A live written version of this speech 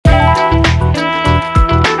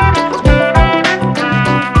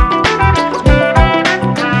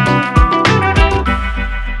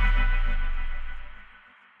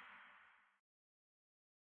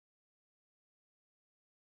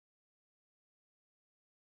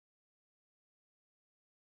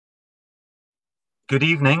Good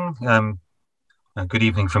evening. Good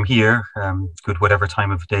evening from here. Good whatever time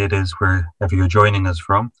of day it is, wherever you're joining us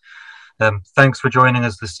from. Thanks for joining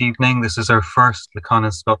us this evening. This is our first Lacan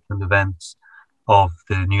in Scotland event of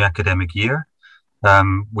the new academic year.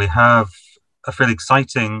 We have a very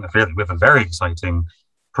exciting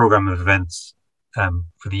program of events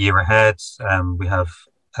for the year ahead. We have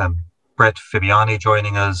Brett Fabiani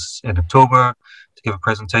joining us in October to give a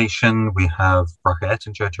presentation. We have Bracha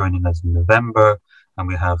Ettinger joining us in November, and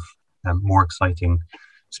we have more exciting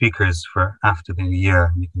speakers for after the new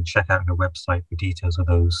year. You can check out our website for details of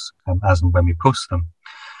those as and when we post them.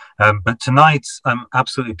 But tonight, I'm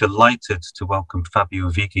absolutely delighted to welcome Fabio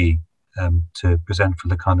Vighi to present for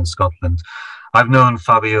Lacan in Scotland. I've known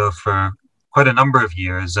Fabio for quite a number of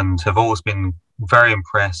years and have always been very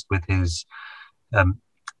impressed with his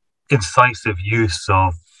incisive use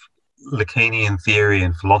of Lacanian theory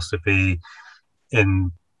and philosophy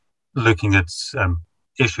in looking at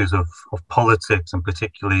issues of politics, and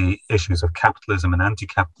particularly issues of capitalism and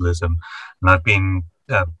anti-capitalism. And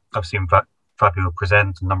I've seen Fabio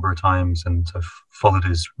present a number of times and have followed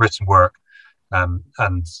his written work, and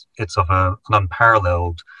it's of an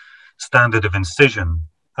unparalleled standard of incision.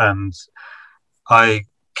 And I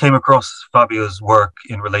came across Fabio's work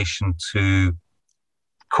in relation to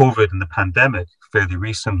COVID and the pandemic fairly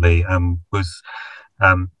recently, and was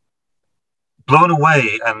blown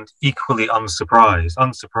away and equally unsurprised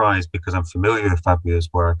because I'm familiar with Fabio's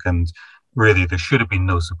work, and really there should have been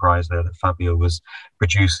no surprise there that Fabio was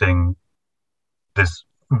producing this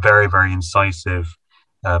very, very incisive,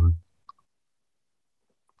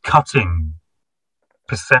 cutting,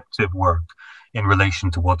 perceptive work in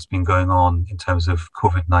relation to what's been going on in terms of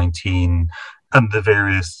COVID-19 and the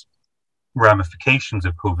various ramifications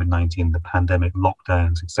of COVID-19, the pandemic,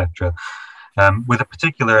 lockdowns, etc., with a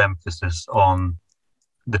particular emphasis on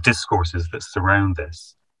the discourses that surround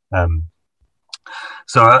this.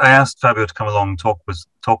 So I asked Fabio to come along and talk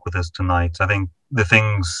with us tonight. I think the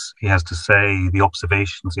things he has to say, the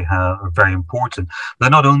observations he has, are very important. They're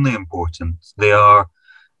not only important, they are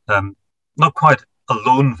not quite a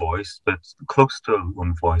lone voice, but close to a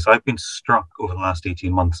lone voice. I've been struck over the last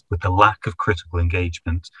 18 months with the lack of critical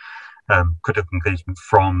engagement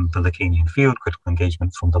from the Lacanian field, critical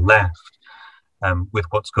engagement from the left, with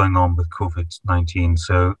what's going on with COVID-19.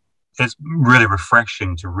 So it's really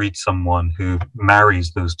refreshing to read someone who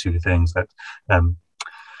marries those two things, that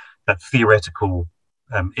theoretical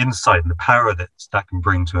insight and the power that can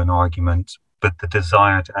bring to an argument, but the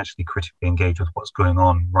desire to actually critically engage with what's going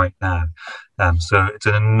on right now. So it's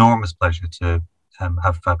an enormous pleasure to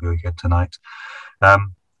have Fabio here tonight.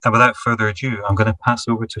 And without further ado, I'm going to pass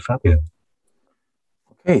over to Fabio.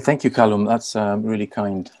 Okay, thank you, Calum. That's really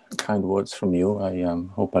kind words from you. I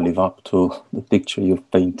hope I live up to the picture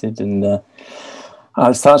you've painted, and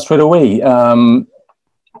I'll start straight away.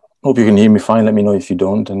 Hope you can hear me fine. Let me know if you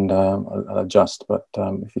don't, and I'll adjust. But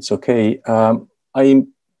if it's okay,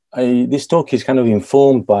 this talk is kind of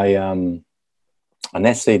informed by an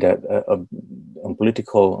essay that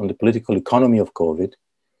on the political economy of COVID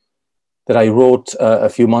that I wrote a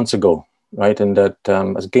few months ago. Right, and that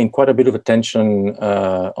has gained quite a bit of attention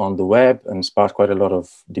on the web and sparked quite a lot of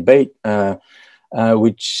debate,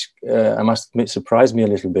 which I must admit surprised me a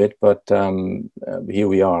little bit, but here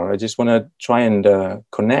we are. I just want to try and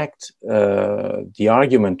connect the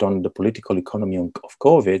argument on the political economy of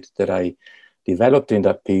COVID that I developed in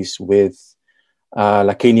that piece with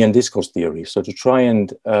Lacanian discourse theory. So to try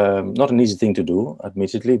and, not an easy thing to do,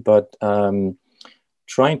 admittedly, but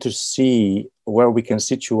trying to see where we can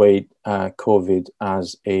situate COVID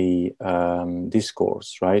as a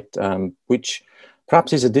discourse, right? Which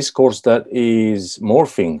perhaps is a discourse that is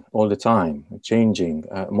morphing all the time, changing,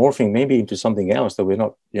 morphing maybe into something else that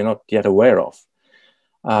you're not yet aware of.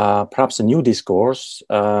 Perhaps a new discourse,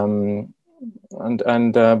 and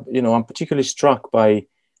I'm particularly struck by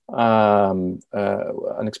an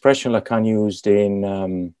expression Lacan used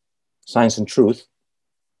in Science and Truth,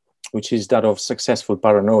 which is that of successful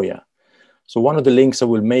paranoia. So one of the links I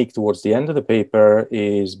will make towards the end of the paper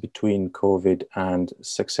is between COVID and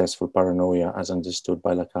successful paranoia as understood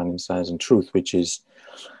by Lacan in Science and Truth, which is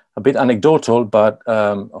a bit anecdotal, but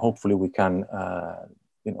hopefully we can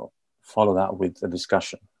follow that with a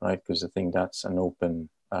discussion, right? Because I think that's an open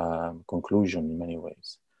conclusion in many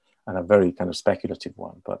ways, and a very kind of speculative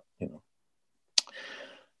one, but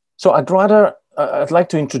So I'd like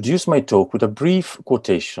to introduce my talk with a brief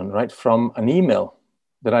quotation, right, from an email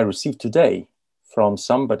that I received today from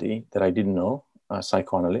somebody that I didn't know, a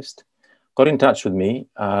psychoanalyst, got in touch with me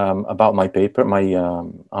about my paper, my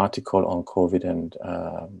article on COVID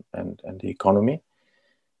and the economy,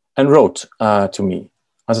 and wrote to me,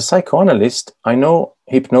 as a psychoanalyst, I know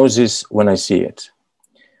hypnosis when I see it.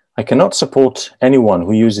 I cannot support anyone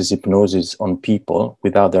who uses hypnosis on people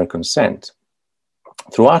without their consent.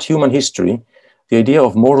 Throughout human history, the idea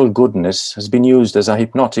of moral goodness has been used as a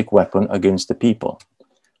hypnotic weapon against the people.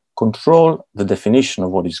 Control the definition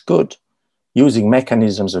of what is good, using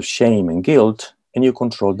mechanisms of shame and guilt, and you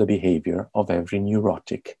control the behavior of every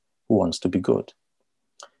neurotic who wants to be good.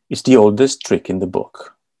 It's the oldest trick in the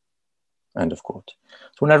book. End of quote.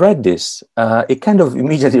 So when I read this, it kind of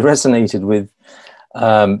immediately resonated with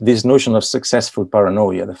this notion of successful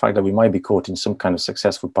paranoia, the fact that we might be caught in some kind of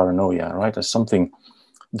successful paranoia, right, as something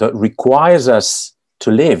that requires us to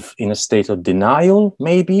live in a state of denial,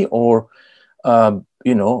 maybe, or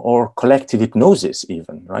you know, or collective hypnosis,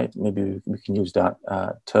 even, right? Maybe we can use that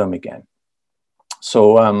term again.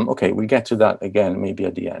 So, okay, we'll get to that again, maybe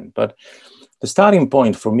at the end. But the starting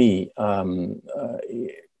point for me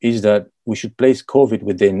is that we should place COVID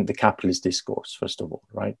within the capitalist discourse, first of all,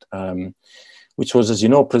 right? Which was, as you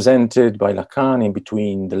know, presented by Lacan in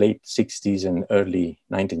between the late 60s and early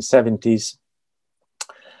 1970s.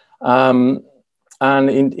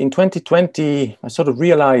 And in 2020, I sort of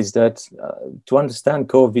realized that to understand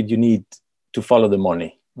COVID, you need to follow the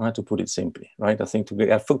money, right, to put it simply, right? I think to get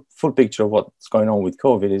a full picture of what's going on with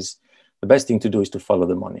COVID is the best thing to do is to follow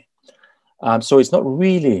the money. So it's not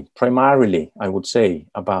really primarily, I would say,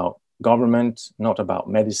 about government, not about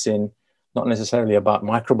medicine, not necessarily about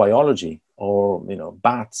microbiology or, you know,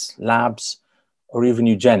 bats, labs, or even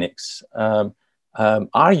eugenics.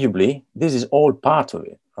 Arguably, this is all part of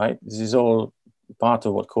it, right? This is all part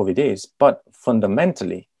of what COVID is, but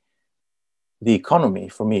fundamentally, the economy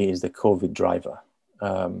for me is the COVID driver.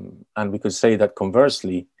 And we could say that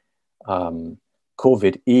conversely,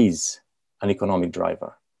 COVID is an economic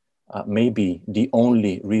driver, maybe the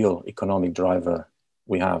only real economic driver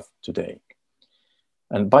we have today.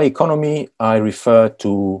 And by economy, I refer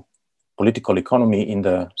to political economy in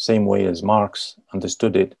the same way as Marx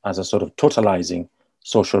understood it, as a sort of totalizing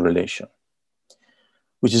social relation,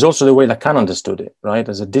 which is also the way Lacan understood it, right?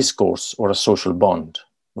 As a discourse or a social bond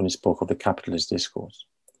when he spoke of the capitalist discourse.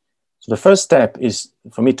 So the first step is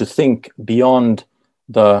for me to think beyond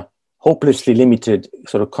the hopelessly limited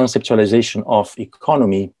sort of conceptualization of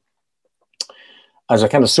economy as a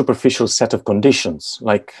kind of superficial set of conditions,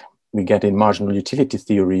 like we get in marginal utility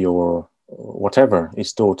theory or whatever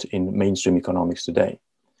is taught in mainstream economics today.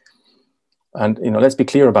 And, you know, let's be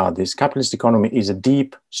clear about this. Capitalist economy is a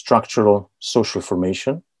deep structural social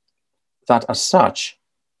formation that as such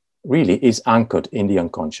really is anchored in the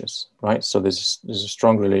unconscious, right? So there's a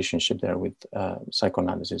strong relationship there with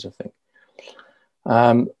psychoanalysis, I think.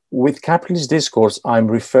 With capitalist discourse, I'm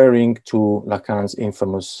referring to Lacan's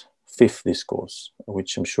infamous fifth discourse,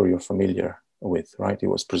 which I'm sure you're familiar with, right? It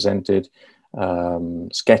was presented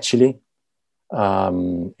sketchily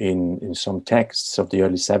in some texts of the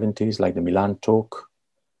early 70s, like the Milan talk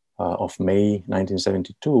of May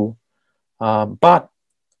 1972. But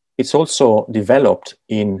it's also developed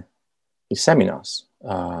in his seminars,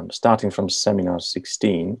 starting from seminar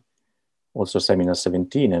 16, also seminar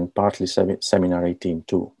 17, and partly seminar 18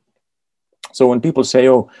 too. So when people say,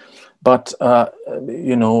 oh, but,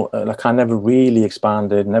 you know, Lacan never really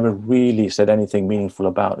expanded, never really said anything meaningful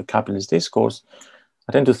about the capitalist discourse,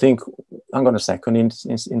 I tend to think, hang on a second,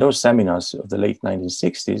 in those seminars of the late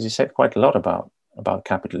 1960s, he said quite a lot about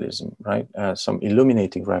capitalism, right? Some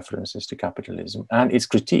illuminating references to capitalism and its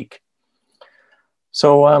critique.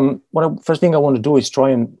 So first thing I want to do is try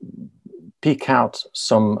and pick out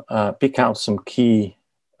some key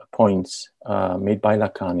points made by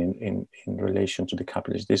Lacan in relation to the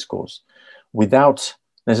capitalist discourse, without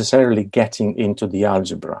necessarily getting into the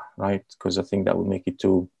algebra, right? Because I think that would make it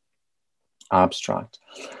too abstract.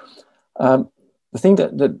 The thing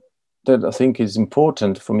that I think is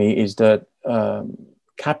important for me is that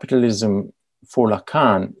capitalism for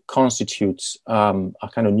Lacan constitutes a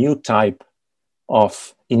kind of new type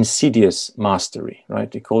of insidious mastery,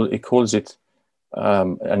 right? He calls it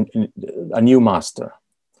a new master.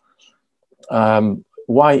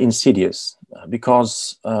 Why insidious?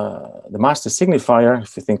 Because the master signifier,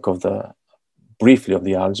 if you think of briefly of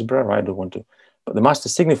the algebra, right? I don't want to, but the master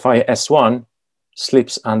signifier S1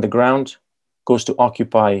 slips underground, goes to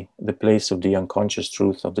occupy the place of the unconscious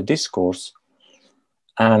truth of the discourse.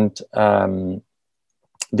 And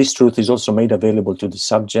this truth is also made available to the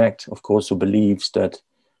subject, of course, who believes that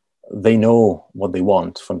they know what they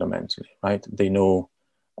want fundamentally, right? They know,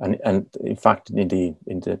 and in fact, in the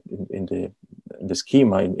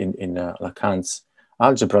schema in Lacan's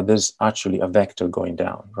algebra, there's actually a vector going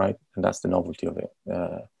down, right? And that's the novelty of it.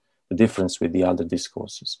 the difference with the other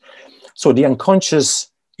discourses. So the unconscious,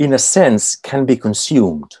 in a sense, can be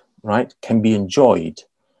consumed, right? Can be enjoyed.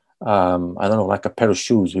 I don't know, like a pair of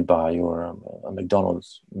shoes we buy or a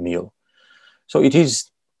McDonald's meal. So it is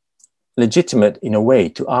legitimate in a way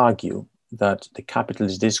to argue that the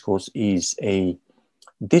capitalist discourse is a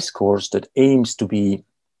discourse that aims to be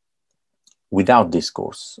without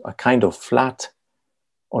discourse, a kind of flat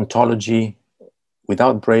ontology,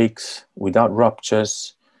 without breaks, without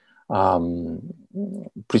ruptures,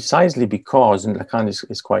 precisely because, and Lacan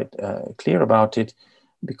is quite clear about it,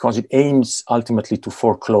 because it aims ultimately to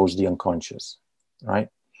foreclose the unconscious, right?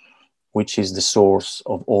 Which is the source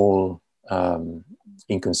of all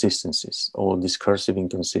inconsistencies, all discursive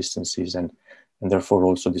inconsistencies, and therefore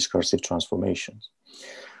also discursive transformations.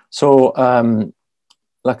 So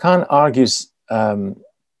Lacan argues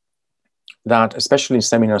that, especially in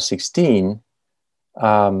Seminar 16,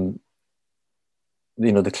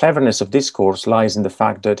 the cleverness of discourse lies in the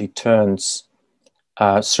fact that it turns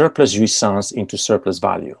surplus jouissance into surplus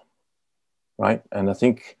value, right? And I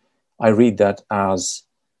think I read that as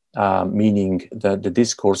meaning that the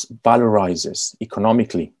discourse valorizes,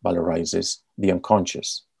 economically valorizes the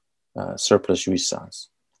unconscious, surplus jouissance.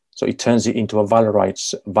 So it turns it into a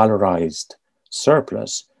valorized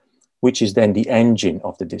surplus, which is then the engine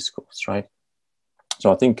of the discourse, right?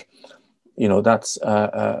 So I think, that's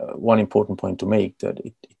one important point to make, that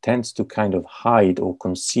it tends to kind of hide or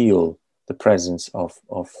conceal the presence of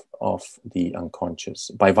the unconscious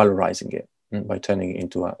by valorizing it, by turning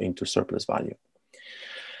it into surplus value.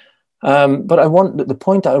 But the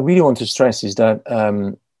point I really want to stress is that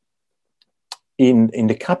in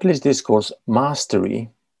the capitalist discourse, mastery,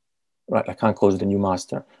 right, Lacan calls it the new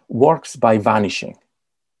master, works by vanishing.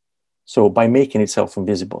 So by making itself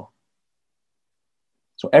invisible.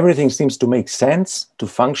 So everything seems to make sense, to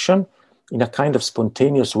function in a kind of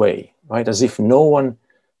spontaneous way, right? As if no one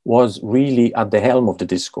was really at the helm of the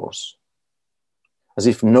discourse. As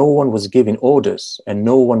if no one was giving orders and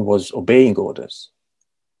no one was obeying orders,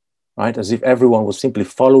 right? As if everyone was simply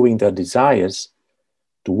following their desires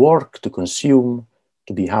to work, to consume,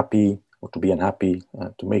 to be happy or to be unhappy,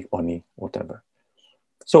 to make money, whatever.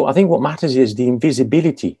 So I think what matters is the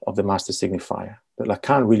invisibility of the master signifier that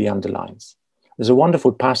Lacan really underlines. There's a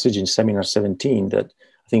wonderful passage in Seminar 17 that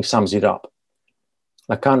I think sums it up.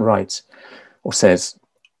 Lacan writes or says,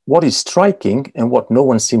 "What is striking and what no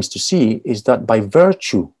one seems to see is that by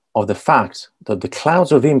virtue of the fact that the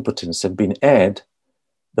clouds of impotence have been aired,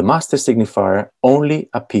 the master signifier only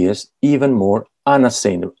appears even more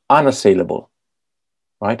unassailable,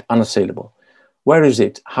 right? Unassailable. Where is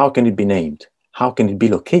it? How can it be named? How can it be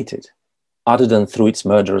located? Other than through its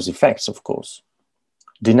murderous effects, of course.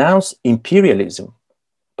 Denounce imperialism,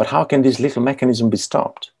 but how can this little mechanism be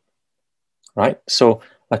stopped?" Right? So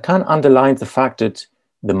Lacan underlines the fact that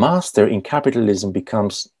the master in capitalism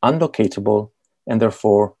becomes unlocatable and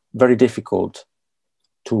therefore very difficult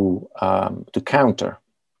to counter,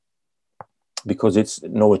 because it's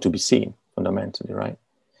nowhere to be seen fundamentally, right?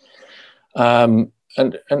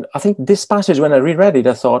 And I think this passage, when I reread it,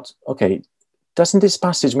 I thought, okay, doesn't this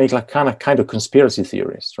passage make Lacan a kind of conspiracy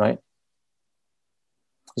theorist, right?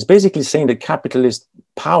 It's basically saying that capitalist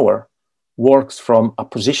power works from a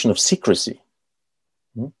position of secrecy,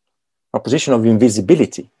 a position of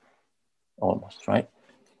invisibility, almost, right?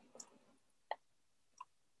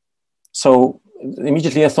 So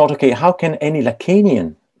immediately I thought, okay, how can any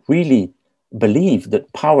Lacanian really believe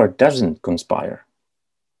that power doesn't conspire?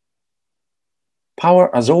 Power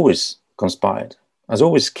has always conspired, has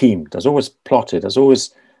always schemed, has always plotted, has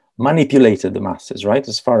always manipulated the masses, right?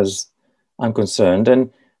 As far as I'm concerned,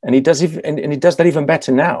 and it does that even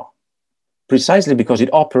better now, precisely because it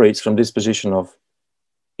operates from this position of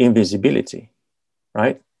invisibility,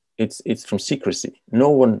 right? It's from secrecy. No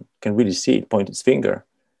one can really see it, point its finger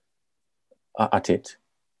at it.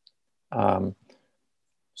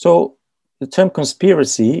 So the term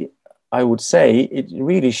conspiracy, I would say, it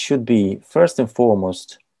really should be first and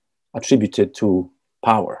foremost attributed to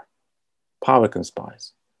power. Power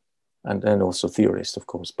conspires. And then also theorists, of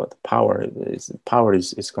course, but power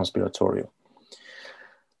is conspiratorial.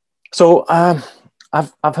 So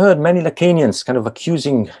I've heard many Lacanians kind of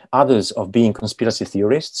accusing others of being conspiracy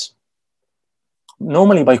theorists,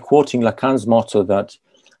 normally by quoting Lacan's motto that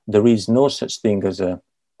there is no such thing as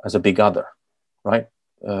a big other, right?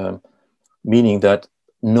 Meaning that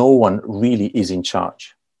no one really is in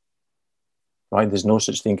charge, right? There's no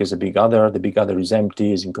such thing as a big other. The big other is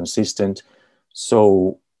empty, is inconsistent.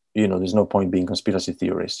 So there's no point being conspiracy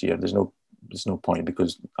theorists here. There's no point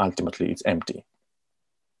because ultimately it's empty.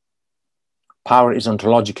 Power is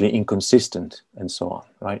ontologically inconsistent and so on,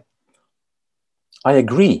 right? I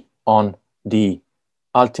agree on the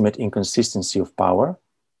ultimate inconsistency of power,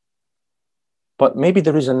 but maybe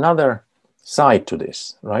there is another side to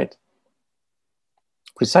this, right?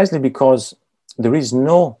 Precisely because there is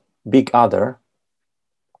no big other,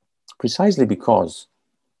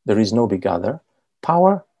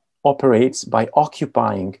 power operates by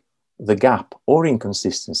occupying the gap or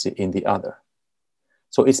inconsistency in the other.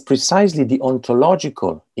 So it's precisely the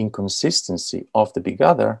ontological inconsistency of the big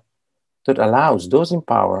other that allows those in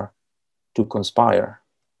power to conspire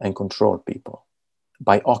and control people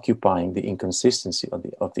by occupying the inconsistency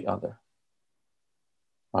of the other,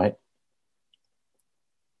 right?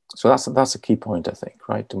 So that's a key point, I think,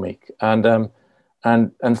 right, to make.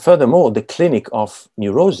 And furthermore, the clinic of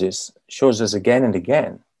neurosis shows us again and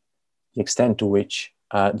again the extent to which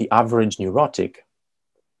the average neurotic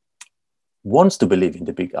wants to believe in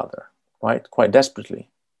the big other, right, quite desperately.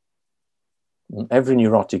 Every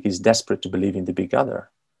neurotic is desperate to believe in the big other,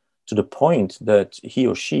 to the point that he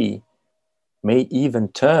or she may even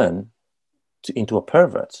turn into a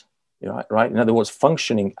pervert, right? In other words,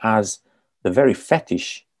 functioning as the very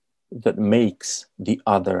fetish that makes the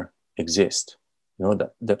other exist,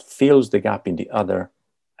 that fills the gap in the other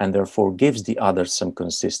and therefore gives the other some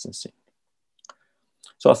consistency.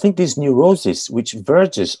 So I think this neurosis, which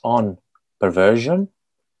verges on perversion,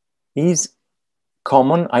 is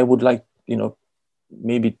common. I would like,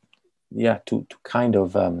 maybe, to kind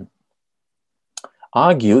of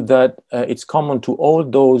argue that it's common to all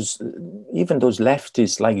those, even those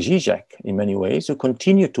leftists like Zizek in many ways, who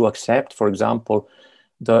continue to accept, for example,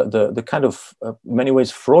 the kind of, many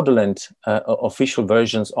ways, fraudulent official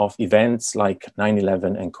versions of events like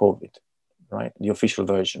 9/11 and COVID, right? The official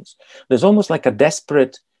versions. There's almost like a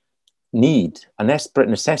desperate need, a desperate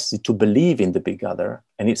necessity to believe in the big other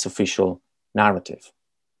and its official narrative,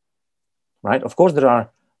 right? Of course, there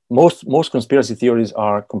are, most conspiracy theories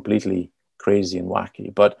are completely crazy and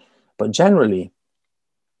wacky, but generally,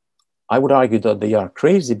 I would argue that they are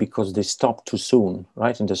crazy because they stop too soon,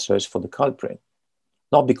 right, in the search for the culprit,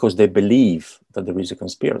 not because they believe that there is a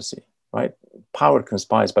conspiracy, right? Power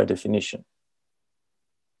conspires by definition.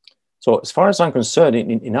 So as far as I'm concerned,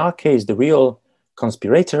 in our case, the real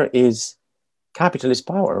conspirator is capitalist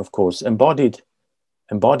power, of course, embodied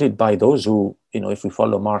by those who, if we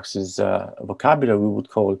follow Marx's vocabulary, we would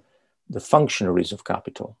call the functionaries of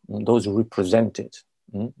capital, those who represent it,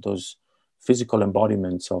 those physical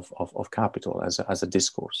embodiments of capital as a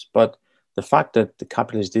discourse. But the fact that the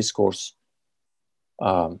capitalist discourse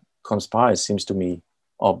conspires seems to me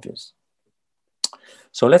obvious.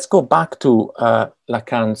 So let's go back to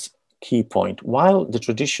Lacan's key point. While the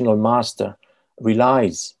traditional master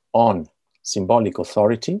relies on symbolic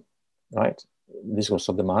authority, right? Discourse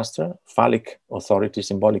of the master, phallic authority,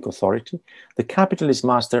 symbolic authority, the capitalist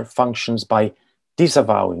master functions by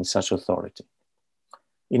disavowing such authority.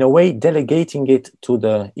 In a way, delegating it to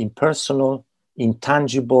the impersonal,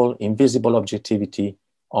 intangible, invisible objectivity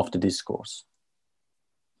of the discourse.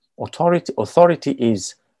 Authority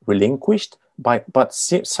is relinquished, but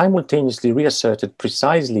simultaneously reasserted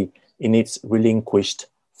precisely in its relinquished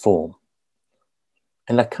form.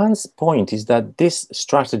 And Lacan's point is that this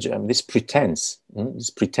stratagem, this pretense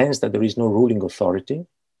that there is no ruling authority,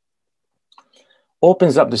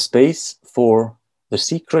 opens up the space for the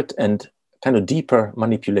secret and kind of deeper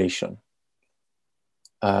manipulation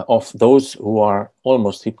of those who are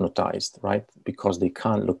almost hypnotized, right? Because they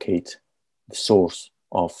can't locate the source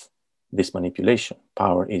of this manipulation.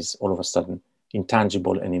 Power is all of a sudden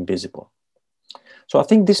intangible and invisible. So I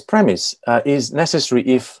think this premise is necessary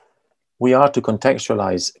if we are to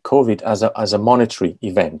contextualize COVID as a monetary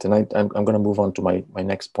event. And I'm going to move on to my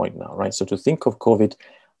next point now, right? So to think of COVID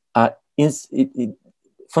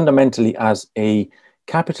fundamentally as a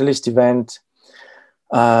capitalist event,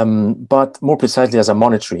 but more precisely as a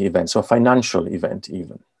monetary event, so a financial event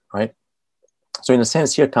even, right? So in a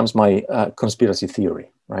sense, here comes my conspiracy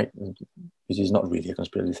theory, right? Which is not really a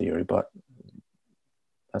conspiracy theory, but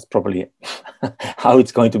that's probably how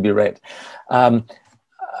it's going to be read.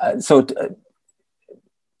 So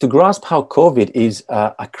to grasp how COVID is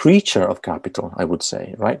a creature of capital, I would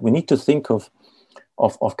say, right? We need to think of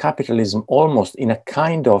capitalism almost in a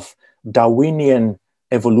kind of Darwinian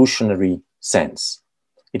evolutionary sense.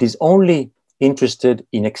 It is only interested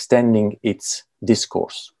in extending its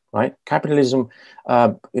discourse, right? Capitalism,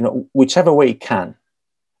 whichever way it can.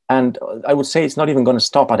 And I would say it's not even going to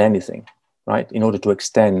stop at anything, right? In order to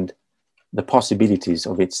extend the possibilities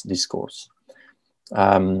of its discourse.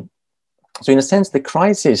 So in a sense, the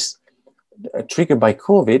crisis triggered by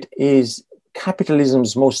COVID is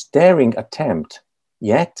capitalism's most daring attempt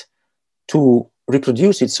yet to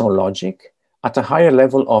reproduce its own logic at a higher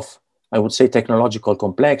level of, I would say, technological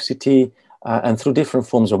complexity, and through different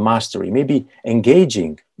forms of mastery, maybe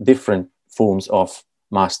engaging different forms of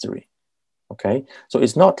mastery. Okay, so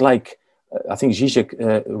it's not like, I think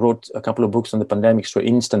Zizek wrote a couple of books on the pandemic, so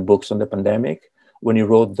instant books on the pandemic, when he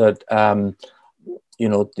wrote that, you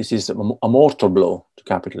know, this is a mortal blow to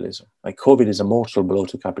capitalism. Like COVID is a mortal blow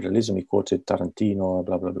to capitalism. He quoted Tarantino,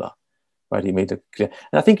 blah, blah, blah. Right, he made it clear.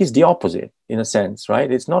 And I think it's the opposite in a sense, right?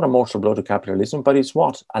 It's not a mortal blow to capitalism, but it's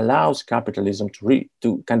what allows capitalism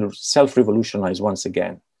to kind of self-revolutionize once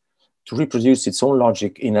again, to reproduce its own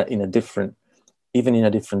logic in a different, even in a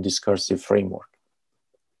different discursive framework.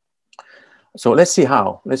 So let's see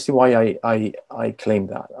how. Let's see why I claim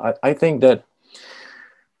that. I think that,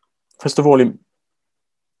 first of all, in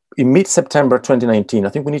mid-September 2019, I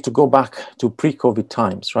think we need to go back to pre-COVID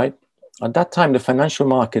times, right? At that time, the financial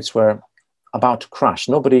markets were about to crash.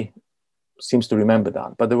 Nobody seems to remember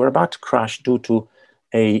that, but they were about to crash due to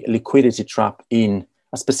a liquidity trap in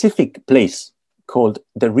a specific place called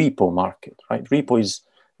the repo market, right? Repo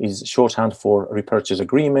is shorthand for repurchase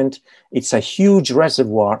agreement. It's a huge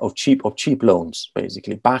reservoir of cheap loans,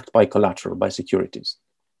 basically backed by collateral, by securities,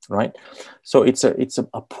 right? So it's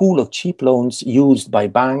a pool of cheap loans used by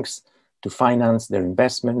banks to finance their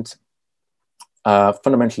investment.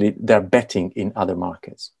 Fundamentally, they're betting in other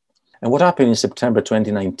markets. And what happened in September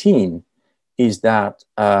 2019 is that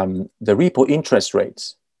the repo interest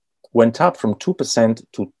rates went up from 2%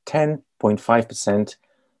 to 10.5%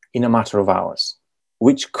 in a matter of hours,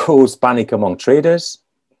 which caused panic among traders,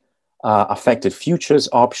 affected futures,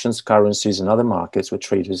 options, currencies, and other markets where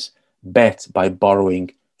traders bet by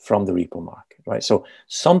borrowing from the repo market, right? So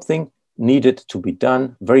something needed to be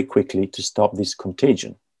done very quickly to stop this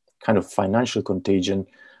contagion, kind of financial contagion.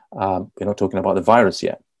 We're not talking about the virus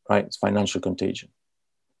yet, right? It's financial contagion.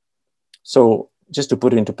 So just to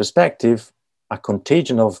put it into perspective, a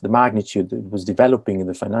contagion of the magnitude that was developing in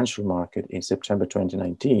the financial market in September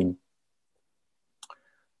 2019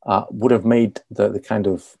 would have made the kind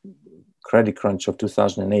of credit crunch of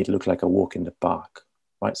 2008 look like a walk in the park,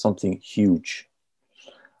 right? Something huge.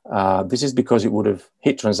 This is because it would have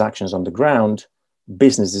hit transactions on the ground,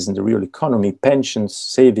 businesses in the real economy, pensions,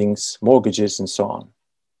 savings, mortgages, and so on.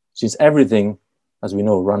 Since everything, as we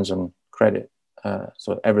know, runs on credit.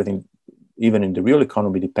 So everything, even in the real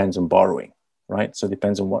economy, depends on borrowing, right? So it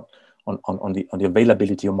depends on what, on the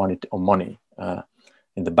availability of money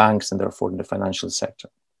in the banks and therefore in the financial sector.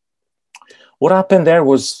 What happened there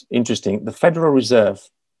was interesting. The Federal Reserve,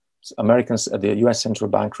 the US Central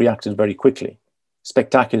Bank reacted very quickly,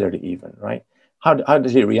 spectacularly even, right? How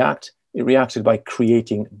did it react? It reacted by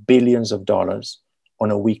creating billions of dollars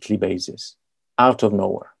on a weekly basis, out of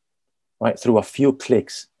nowhere, right? Through a few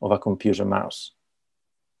clicks of a computer mouse.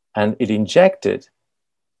 And it injected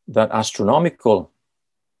that astronomical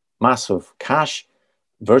mass of cash,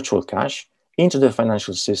 virtual cash, into the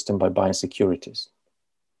financial system by buying securities,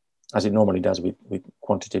 as it normally does with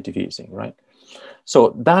quantitative easing, right?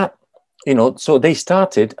 So that, you know, so they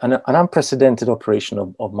started an unprecedented operation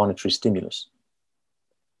of monetary stimulus.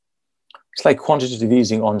 It's like quantitative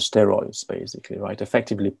easing on steroids, basically, right?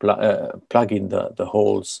 Effectively plugging the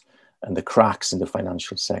holes and the cracks in the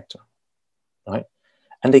financial sector, right?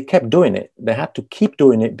 And they kept doing it. They had to keep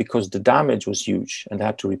doing it because the damage was huge and they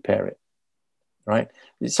had to repair it, right?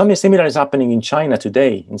 Something similar is happening in China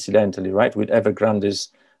today, incidentally, right? With Evergrande's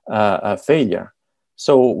failure.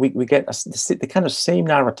 So we get the kind of same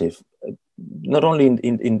narrative, not only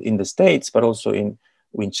in the States, but also in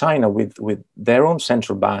China with their own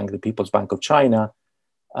central bank, the People's Bank of China,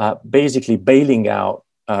 basically bailing out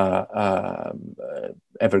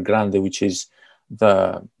Evergrande, which is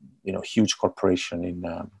the huge corporation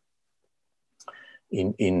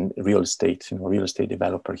in real estate, real estate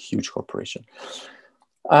developer, huge corporation.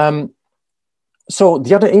 So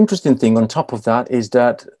the other interesting thing on top of that is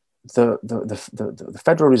that the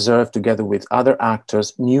Federal Reserve, together with other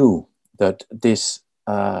actors, knew that this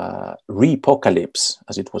repocalypse,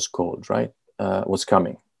 as it was called, right, was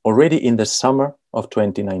coming already in the summer of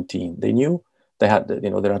 2019. They knew. They had,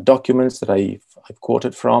 there are documents that I've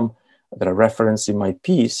quoted from that are referenced in my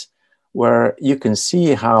piece, where you can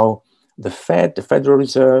see how the Fed, the Federal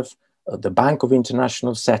Reserve, the Bank of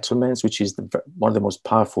International Settlements, which is one of the most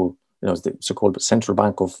powerful, the so-called central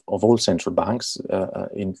bank of all central banks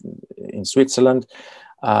in Switzerland,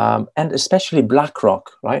 and especially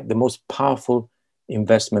BlackRock, right, the most powerful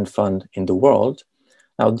investment fund in the world.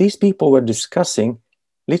 Now, these people were discussing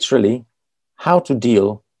literally how to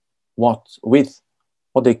deal with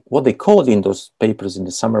what they called in those papers in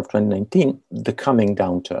the summer of 2019 the coming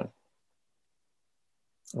downturn,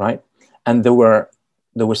 right? And they were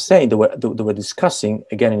they were saying, they were discussing,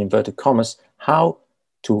 again in inverted commas, how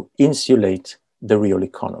to insulate the real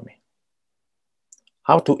economy.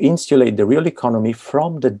 How to insulate the real economy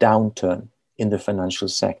from the downturn in the financial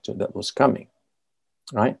sector that was coming,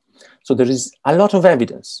 right? So there is a lot of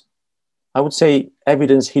evidence, I would say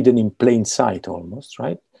evidence hidden in plain sight almost,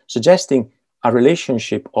 right? Suggesting a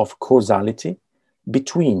relationship of causality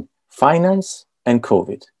between finance and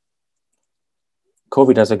COVID.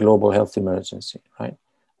 COVID as a global health emergency, right?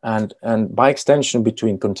 And by extension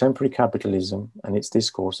between contemporary capitalism and its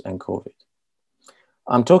discourse and COVID.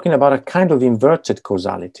 I'm talking about a kind of inverted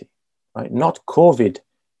causality, right? Not COVID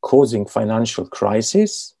causing financial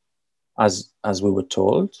crisis, as we were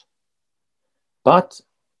told, but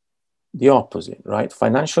the opposite, right?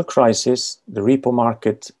 Financial crisis, the repo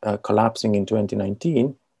market collapsing in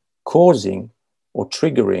 2019, causing or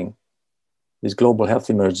triggering this global health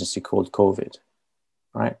emergency called COVID,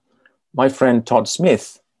 right? My friend Todd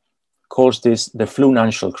Smith calls this the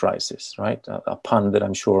flu-nancial crisis, right? A pun that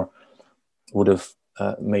I'm sure would have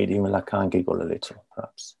made even Lacan giggle a little,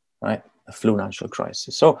 perhaps, right? A flu-nancial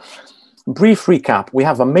crisis. So, brief recap. We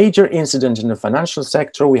have a major incident in the financial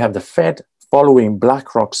sector. We have the Fed following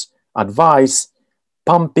BlackRock's advice,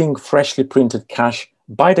 pumping freshly printed cash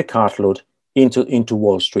by the cartload into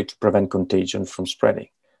Wall Street to prevent contagion from spreading.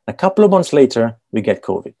 A couple of months later, we get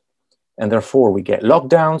COVID. And therefore, we get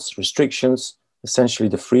lockdowns, restrictions, essentially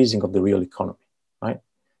the freezing of the real economy, right?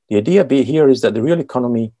 The idea here is that the real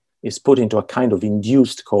economy is put into a kind of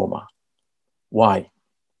induced coma. Why?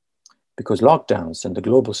 Because lockdowns and the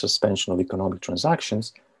global suspension of economic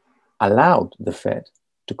transactions allowed the Fed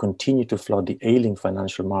to continue to flood the ailing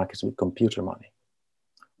financial markets with computer money,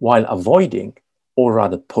 while avoiding, or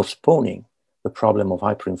rather postponing, the problem of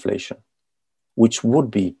hyperinflation, which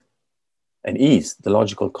would be and is the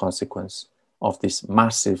logical consequence of this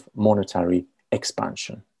massive monetary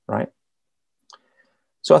expansion, right?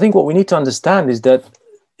 So I think what we need to understand is that,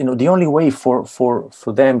 you know, the only way for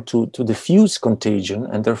them to diffuse contagion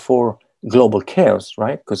and therefore global chaos,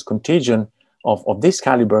 right? Because contagion of this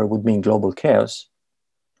caliber would mean global chaos,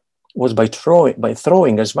 was by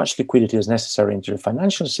throwing as much liquidity as necessary into the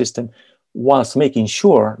financial system, whilst making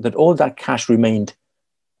sure that all that cash remained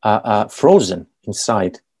frozen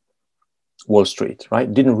inside Wall Street,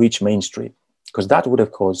 right? Didn't reach Main Street, because that would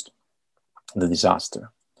have caused the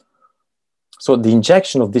disaster. So the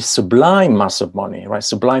injection of this sublime mass of money, right?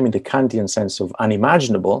 Sublime in the Kantian sense of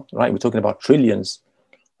unimaginable, right? We're talking about trillions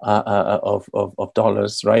of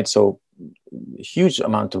dollars, right? So a huge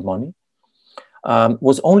amount of money,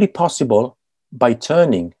 was only possible by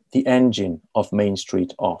turning the engine of Main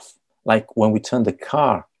Street off, like when we turn the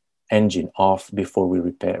car engine off before we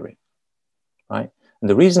repair it, right? And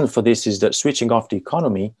the reason for this is that switching off the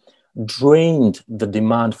economy drained the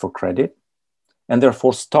demand for credit and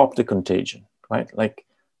therefore stopped the contagion, right? Like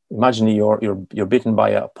imagine you're bitten by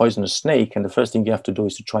a poisonous snake, and the first thing you have to do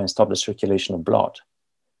is to try and stop the circulation of blood,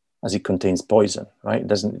 as it contains poison, right? It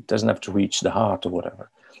doesn't have to reach the heart or whatever.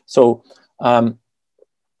 So,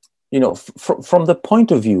 you know, from the point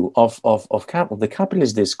of view of the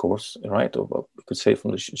capitalist discourse, right? Or we could say from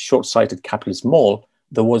the short-sighted capitalist mall,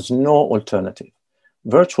 there was no alternative.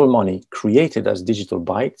 Virtual money created as digital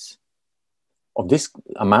bytes of this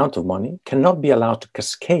amount of money cannot be allowed to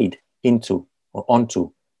cascade into or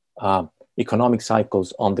onto economic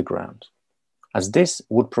cycles on the ground, as this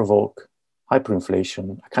would provoke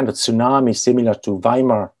hyperinflation, a kind of tsunami similar to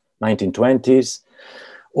Weimar 1920s,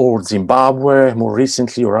 or Zimbabwe more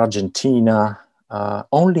recently, or Argentina,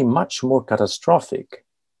 only much more catastrophic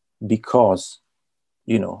because,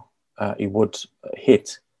 you know, it would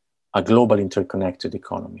hit a global interconnected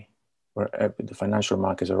economy where the financial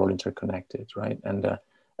markets are all interconnected, right?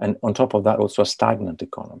 And on top of that, also a stagnant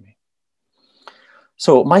economy.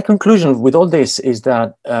 So my conclusion with all this is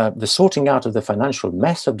that the sorting out of the financial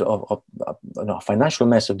mess financial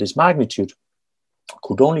mess of this magnitude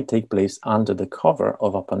could only take place under the cover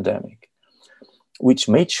of a pandemic, which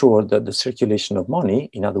made sure that the circulation of money,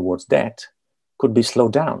 in other words, debt, could be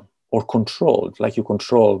slowed down or controlled, like you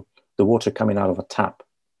control the water coming out of a tap.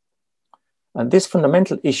 And this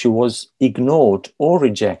fundamental issue was ignored or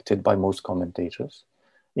rejected by most commentators,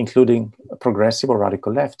 including progressive or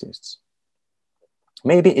radical leftists.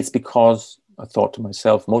 Maybe it's because, I thought to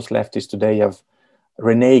myself, most leftists today have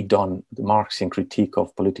reneged on the Marxian critique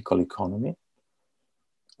of political economy,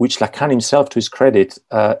 which Lacan himself, to his credit,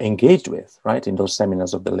 engaged with, right, in those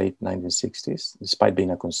seminars of the late 1960s, despite being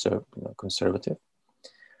a conservative.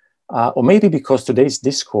 Or maybe because today's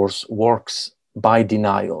discourse works by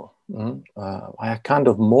denial, by a kind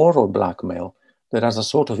of moral blackmail that has a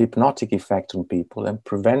sort of hypnotic effect on people and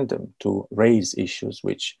prevent them to raise issues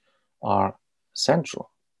which are central.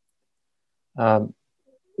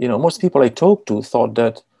 You know, most people I talked to thought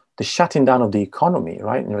that the shutting down of the economy,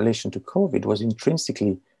 right, in relation to COVID was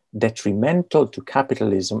intrinsically detrimental to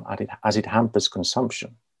capitalism as it hampers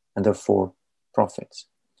consumption and therefore profits,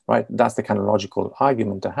 right? That's the kind of logical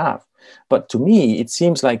argument to have. But to me, it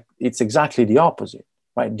seems like it's exactly the opposite,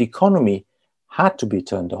 right? The economy had to be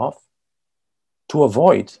turned off to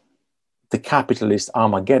avoid the capitalist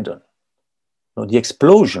Armageddon, you know, the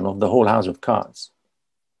explosion of the whole house of cards.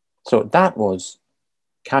 So that was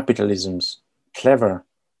capitalism's clever,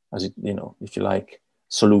 as it, you know, if you like,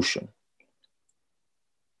 solution.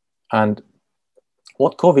 And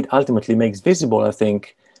what COVID ultimately makes visible, I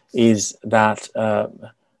think, is that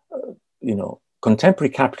you know,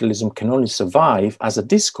 contemporary capitalism can only survive as a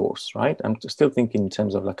discourse, right? I'm still thinking in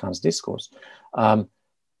terms of Lacan's discourse,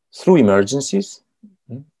 through emergencies,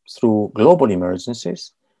 through global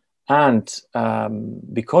emergencies, and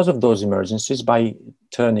because of those emergencies, by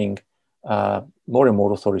turning more and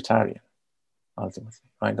more authoritarian, ultimately,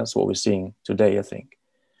 right? That's what we're seeing today, I think.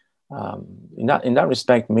 In that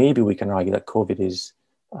respect, maybe we can argue that COVID is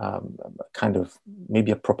kind of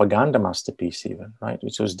maybe a propaganda masterpiece even, right?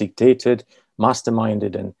 Which was dictated,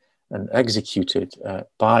 masterminded, and executed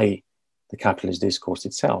by the capitalist discourse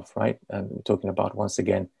itself, right? And we're talking about, once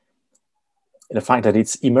again, the fact that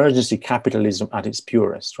it's emergency capitalism at its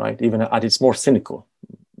purest, right? Even at its more cynical,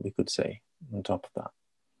 we could say, on top of that.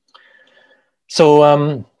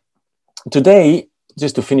 So today,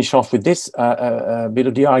 just to finish off with this bit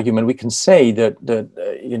of the argument, we can say that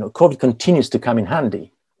you know, COVID continues to come in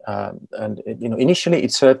handy. And you know, initially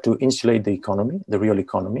it served to insulate the economy, the real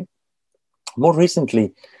economy. More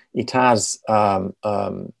recently, it has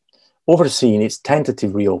overseen its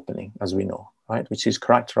tentative reopening, as we know, right, which is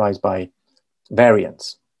characterized by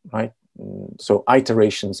variants, right? So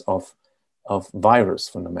iterations of virus,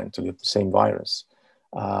 fundamentally, of the same virus.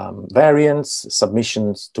 Variants,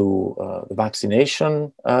 submissions to the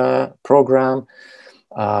vaccination program,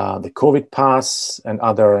 the COVID pass, and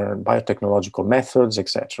other biotechnological methods,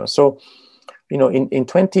 etc. So, you know, in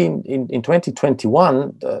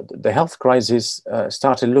 2021, the health crisis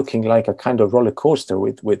started looking like a kind of roller coaster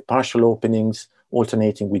with partial openings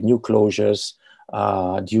alternating with new closures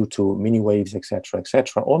due to mini waves, etc.,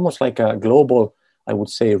 almost like a global, I would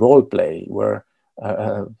say, role play where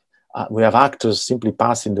we have actors simply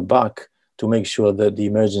passing the buck to make sure that the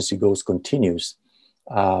emergency goes continues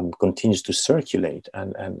to circulate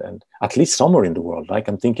and at least somewhere in the world. Like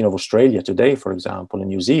I'm thinking of Australia today, for example, and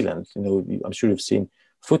New Zealand. You know, I'm sure you've seen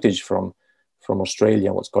footage from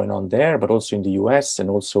Australia, what's going on there, but also in the US and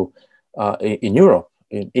also in Europe,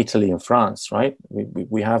 in Italy and France, right?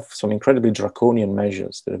 We have some incredibly draconian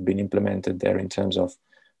measures that have been implemented there in terms of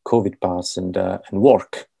COVID pass and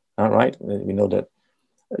work, right? We know that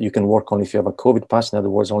you can work only if you have a COVID pass. In other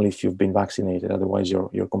words, only if you've been vaccinated. Otherwise,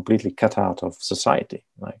 you're completely cut out of society,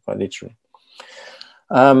 right? Quite literally.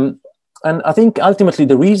 And I think ultimately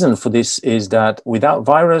the reason for this is that without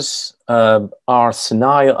virus, our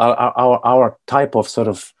type of sort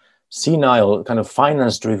of senile, kind of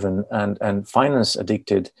finance-driven and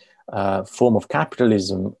finance-addicted form of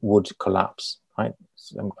capitalism would collapse, right?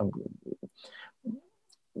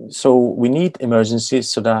 So we need emergencies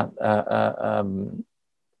so that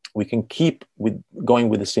we can keep going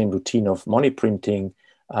with the same routine of money printing,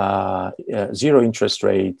 zero interest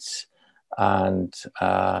rates, and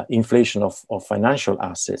inflation of financial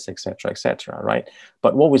assets, etc., right?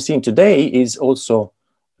 But what we're seeing today is also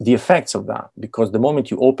the effects of that, because the moment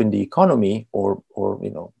you open the economy or you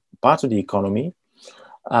know, part of the economy,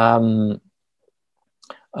 the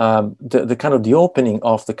kind of the opening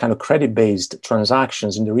of the kind of credit-based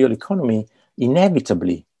transactions in the real economy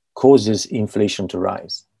inevitably causes inflation to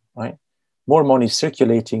rise, right? More money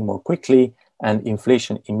circulating more quickly and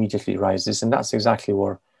inflation immediately rises. And that's exactly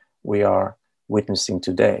what we are witnessing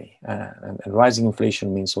today. And rising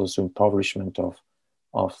inflation means also impoverishment of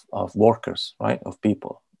workers, right? Of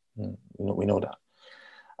people. You know, we know that.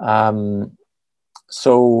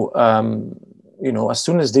 You know, as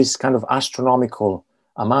soon as this kind of astronomical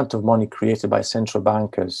amount of money created by central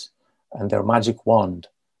bankers and their magic wand,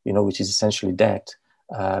 you know, which is essentially debt,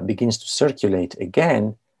 begins to circulate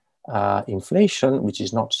again, inflation, which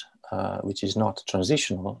is not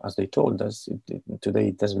transitional, as they told us, today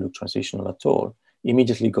it doesn't look transitional at all,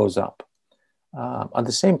 immediately goes up. At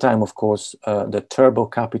the same time, of course, the turbo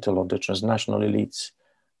capital of the transnational elites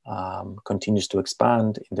continues to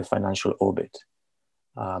expand in the financial orbit,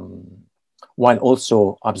 while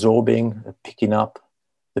also absorbing, picking up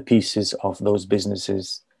the pieces of those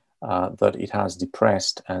businesses that it has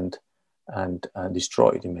depressed and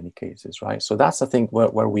destroyed in many cases, right? So that's, I think,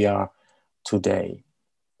 where we are today.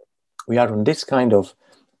 We are in this kind of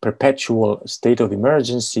perpetual state of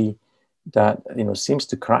emergency that, you know, seems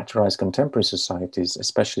to characterize contemporary societies,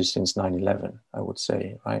 especially since 9/11, I would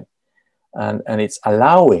say, right? And it's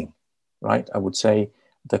allowing, right, I would say,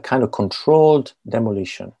 the kind of controlled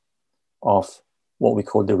demolition of what we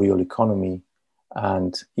call the real economy,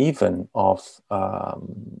 and even of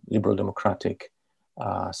liberal democratic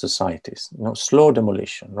societies. You know, slow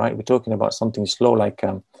demolition, right? We're talking about something slow, like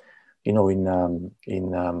you know, in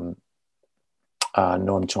Noam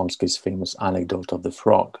Chomsky's famous anecdote of the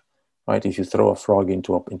frog, right? If you throw a frog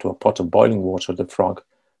into a pot of boiling water, the frog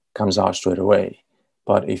comes out straight away.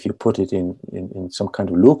 But if you put it in some kind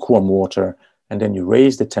of lukewarm water, and then you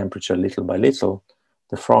raise the temperature little by little,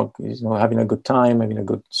 the frog is, you know, having a good time, having a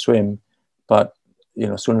good swim, but, you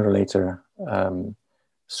know, sooner or later, the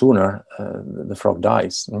frog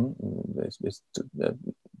dies.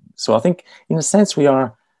 So I think, in a sense, we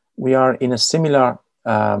are in a similar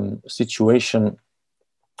situation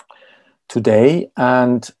today,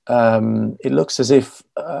 and it looks as if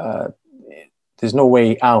there's no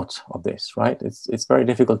way out of this, right? It's very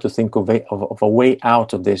difficult to think of a way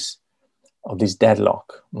out of this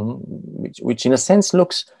deadlock, which in a sense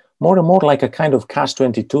looks more and more like a kind of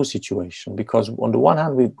catch-22 situation, because on the one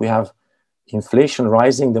hand we have inflation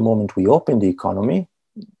rising the moment we open the economy,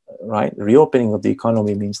 right? Reopening of the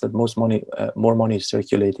economy means that more money is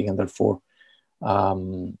circulating, and therefore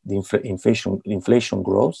the inflation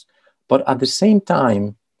grows. But at the same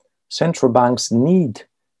time, central banks need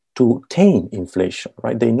to tame inflation,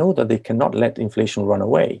 right? They know that they cannot let inflation run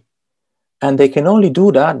away. And they can only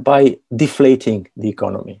do that by deflating the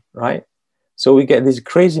economy, right? So we get this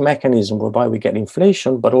crazy mechanism whereby we get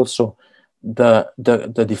inflation, but also the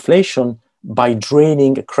deflation by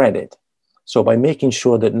draining credit. So by making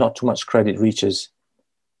sure that not too much credit reaches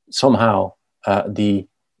somehow the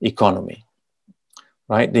economy,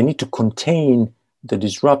 right? They need to contain the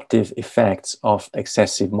disruptive effects of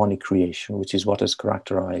excessive money creation, which is what has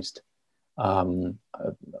characterized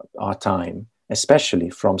our time,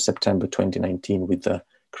 especially from September 2019 with the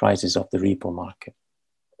crisis of the repo market.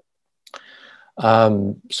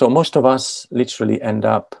 So most of us literally end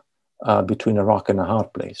up between a rock and a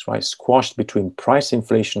hard place, right? Squashed between price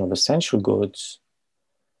inflation of essential goods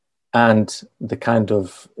and the kind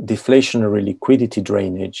of deflationary liquidity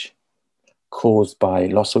drainage caused by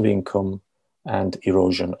loss of income and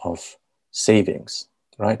erosion of savings,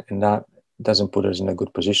 right? And that doesn't put us in a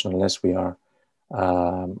good position unless we are,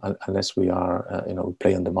 you know, we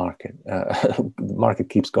play on the market. The market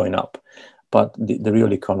keeps going up, but the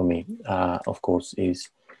real economy, of course,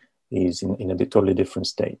 is in a totally different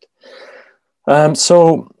state.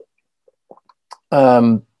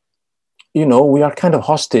 You know, we are kind of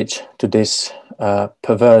hostage to this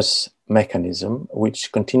perverse mechanism,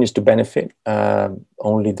 which continues to benefit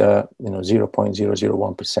only the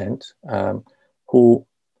 0.001%, who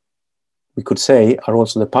we could say are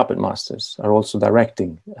also the puppet masters, are also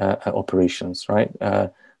directing operations, right?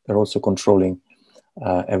 They're also controlling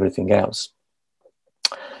everything else.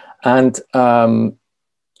 And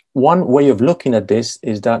one way of looking at this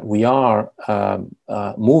is that we are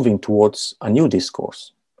moving towards a new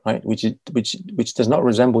discourse, right? Which does not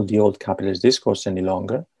resemble the old capitalist discourse any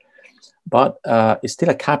longer, but it's still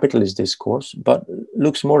a capitalist discourse, but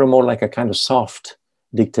looks more and more like a kind of soft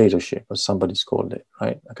dictatorship, as somebody's called it,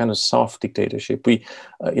 right? A kind of soft dictatorship. We,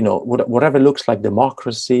 you know, whatever looks like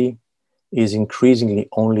democracy is increasingly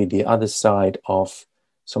only the other side of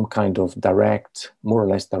some kind of direct, more or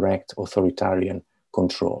less direct authoritarian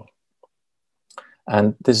control.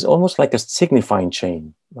 And there's almost like a signifying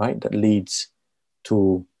chain, right, that leads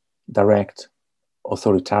to direct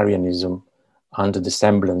authoritarianism under the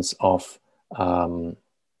semblance of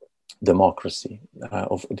democracy,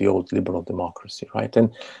 of the old liberal democracy, right?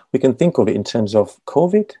 And we can think of it in terms of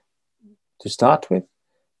COVID to start with.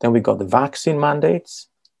 Then we got the vaccine mandates.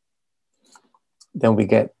 Then we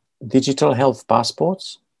get digital health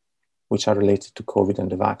passports, which are related to COVID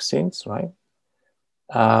and the vaccines, right?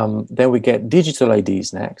 Then we get digital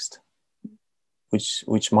IDs next,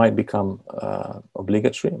 which might become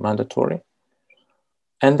obligatory, mandatory.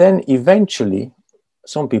 And then eventually,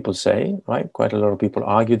 some people say, right, quite a lot of people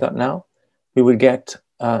argue that now, we will get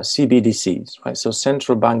CBDCs, right? So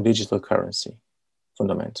central bank digital currency,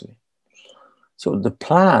 fundamentally. So the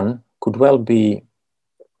plan could well be,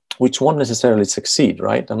 which won't necessarily succeed,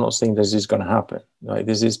 right? I'm not saying this is going to happen, right?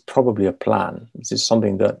 This is probably a plan. This is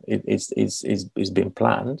something that is being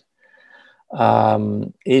planned.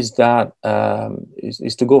 is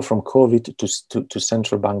to go from COVID to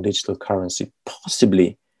central bank digital currency,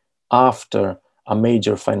 possibly after a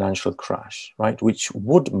major financial crash, right? Which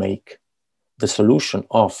would make the solution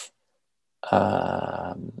of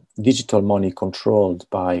digital money controlled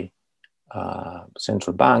by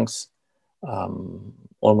central banks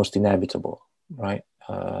almost inevitable, right?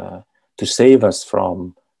 To save us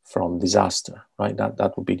from disaster, right?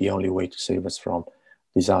 That would be the only way to save us from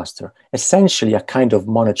disaster. Essentially a kind of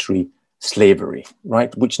monetary slavery,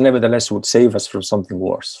 right? Which nevertheless would save us from something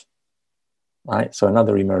worse, right? So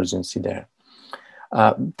another emergency there.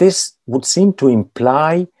 This would seem to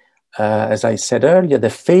imply, as I said earlier, the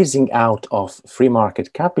phasing out of free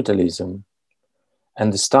market capitalism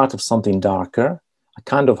and the start of something darker, a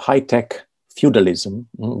kind of high-tech feudalism.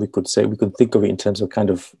 We could think of it in terms of kind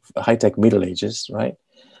of high-tech Middle Ages, right?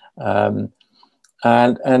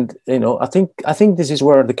 And you know, I think this is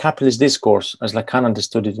where the capitalist discourse, as Lacan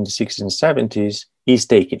understood it in the 60s and 70s, is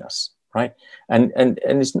taking us, right? And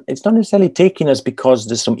it's not necessarily taking us because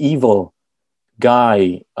there's some evil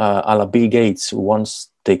guy a la Bill Gates who wants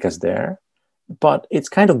to take us there, but it's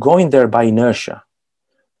kind of going there by inertia.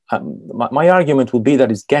 My argument would be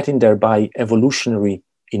that it's getting there by evolutionary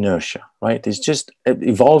inertia, right? It's just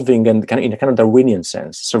evolving and kind of in a kind of Darwinian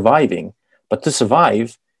sense, surviving. But to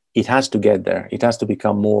survive, it has to get there. It has to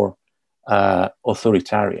become more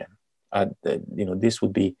authoritarian. You know, this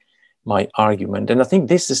would be my argument. And I think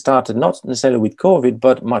this started not necessarily with COVID,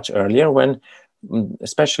 but much earlier, when,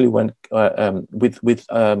 especially when with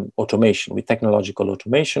automation, with technological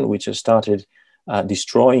automation, which has started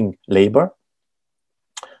destroying labor.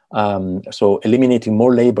 So eliminating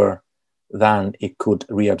more labor than it could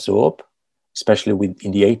reabsorb, especially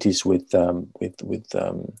in the 80s with the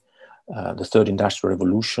third industrial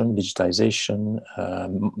revolution, digitization,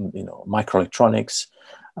 you know, microelectronics.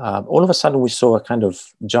 All of a sudden, we saw a kind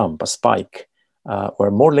of jump, a spike,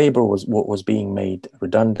 where more labor was being made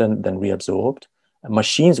redundant than reabsorbed.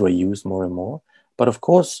 Machines were used more and more, but of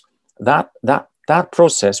course, that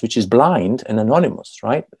process, which is blind and anonymous,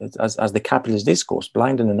 right, as the capitalist discourse,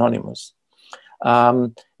 blind and anonymous,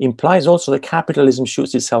 implies also that capitalism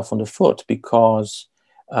shoots itself on the foot, because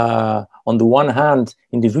on the one hand,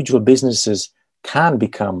 individual businesses can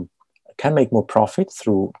make more profit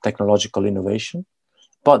through technological innovation,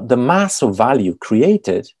 but the mass of value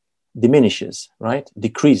created diminishes, right,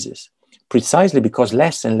 decreases, precisely because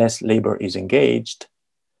less and less labor is engaged,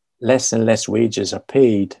 less and less wages are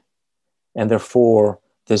paid, and therefore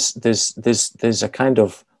there's a kind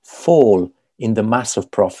of fall in the mass of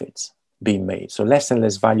profits being made. So less and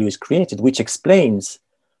less value is created, which explains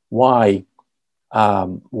why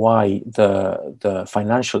the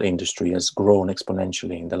financial industry has grown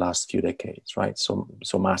exponentially in the last few decades, right? So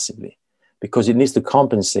massively, because it needs to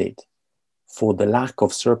compensate for the lack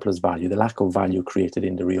of surplus value, the lack of value created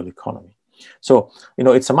in the real economy. So, you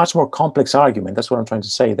know, it's a much more complex argument. That's what I'm trying to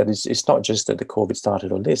say, that it's not just that the COVID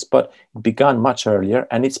started all this, but it began much earlier,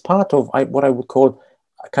 and it's part of what I would call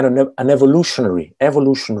a kind of an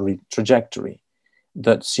evolutionary trajectory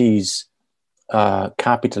that sees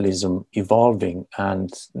capitalism evolving,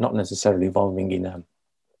 and not necessarily evolving in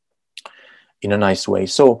a nice way.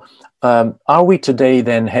 So are we today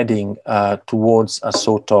then heading towards a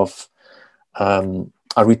sort of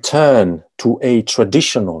a return to a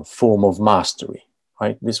traditional form of mastery,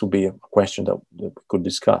 right? This would be a question that we could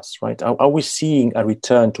discuss, right? Are we seeing a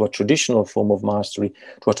return to a traditional form of mastery,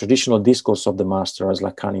 to a traditional discourse of the master as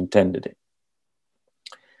Lacan intended it?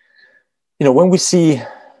 You know, when we see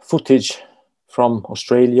footage from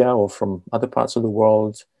Australia or from other parts of the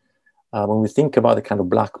world, when we think about the kind of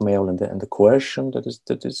blackmail and the coercion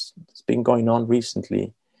that's been going on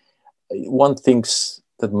recently, one thinks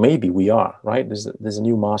that maybe we are, right? There's a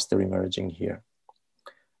new master emerging here.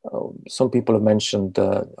 Some people have mentioned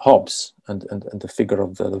Hobbes and the figure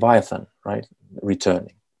of the Leviathan, right,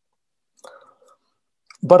 returning.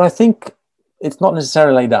 But I think it's not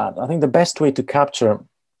necessarily like that. I think the best way to capture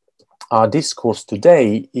our discourse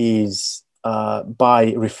today is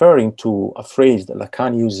by referring to a phrase that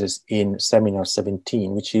Lacan uses in Seminar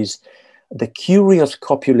 17, which is the curious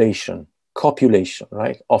copulation,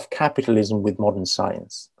 right, of capitalism with modern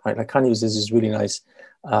science. Right? Lacan uses this really nice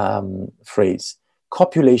phrase,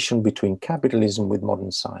 copulation between capitalism with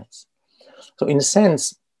modern science. So in a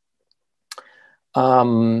sense,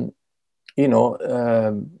 you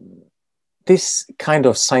know, this kind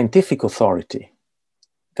of scientific authority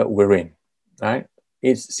that we're in, right,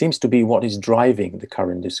 it seems to be what is driving the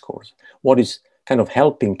current discourse, what is kind of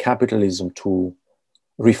helping capitalism to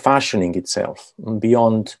refashioning itself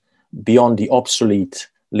beyond the obsolete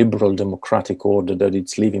liberal democratic order that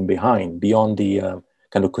it's leaving behind, beyond the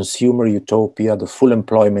kind of consumer utopia, the full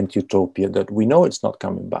employment utopia that we know it's not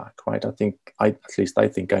coming back, right? At least I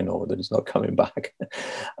think I know that it's not coming back.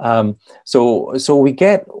 So we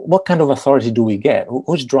get, what kind of authority do we get?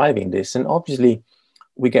 Who's driving this? And obviously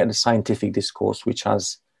we get the scientific discourse, which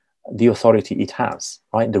has the authority it has,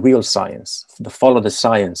 right? The real science, the follow the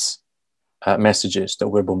science messages that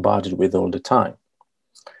we're bombarded with all the time.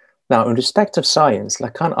 Now, in respect of science,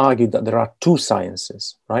 Lacan argued that there are two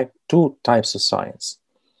sciences, right? Two types of science.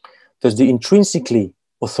 There's the intrinsically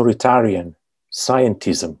authoritarian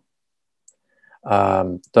scientism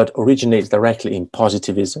that originates directly in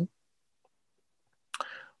positivism,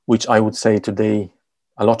 which I would say today,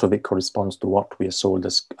 a lot of it corresponds to what we are sold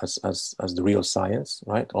as the real science,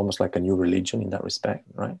 right? Almost like a new religion in that respect,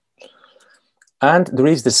 right? And there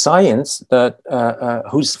is the science that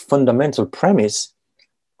whose fundamental premise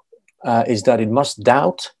is that it must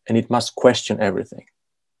doubt and it must question everything,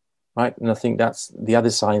 right? And I think that's the other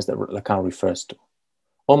science that Lacan refers to,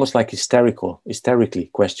 almost like hysterically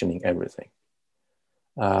questioning everything,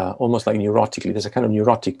 almost like neurotically. There's a kind of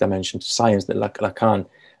neurotic dimension to science that Lacan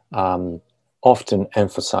often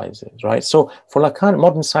emphasizes, right? So for Lacan,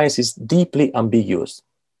 modern science is deeply ambiguous.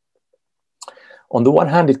 On the one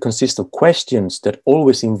hand, it consists of questions that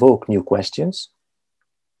always invoke new questions,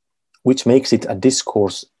 which makes it a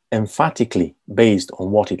discourse emphatically based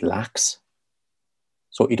on what it lacks.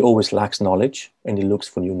 So it always lacks knowledge and it looks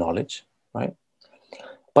for new knowledge, right?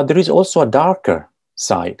 But there is also a darker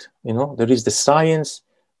side, you know, there is the science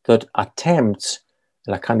that attempts,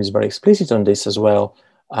 Lacan is very explicit on this as well,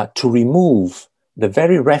 to remove the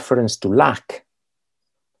very reference to lack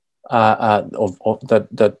that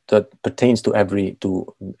pertains to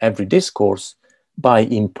every discourse by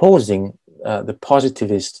imposing the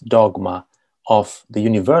positivist dogma of the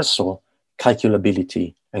universal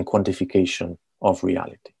calculability and quantification of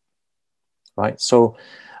reality, right? So,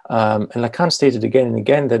 and Lacan stated again and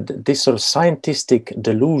again that this sort of scientific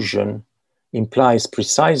delusion implies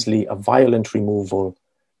precisely a violent removal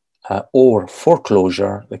or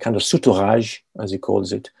foreclosure, the kind of soutourage, as he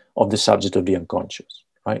calls it, of the subject of the unconscious,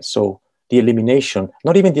 right? So the elimination,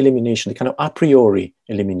 not even the elimination, the kind of a priori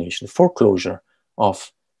elimination, foreclosure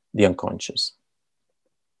of the unconscious.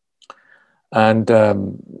 And,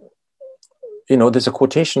 you know, there's a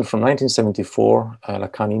quotation from 1974,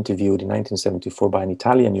 Lacan interviewed in 1974 by an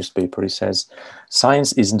Italian newspaper. He says,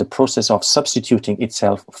 "Science is in the process of substituting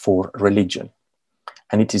itself for religion.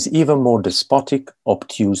 And it is even more despotic,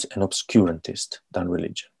 obtuse, and obscurantist than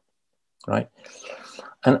religion," right?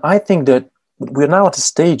 And I think that we're now at a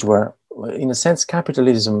stage where, in a sense,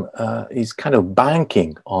 capitalism is kind of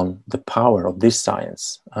banking on the power of this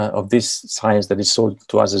science that is sold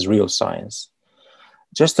to us as real science,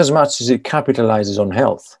 just as much as it capitalizes on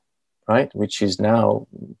health, right? Which is now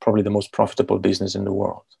probably the most profitable business in the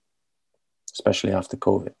world, especially after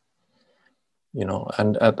COVID, you know.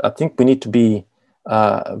 And I think we need to be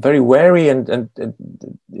very wary and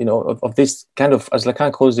you know, of this kind of, as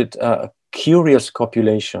Lacan calls it, curious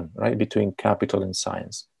copulation, right, between capital and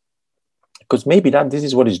science, because maybe this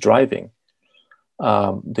is what is driving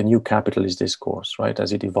the new capitalist discourse, right,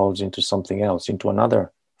 as it evolves into something else, into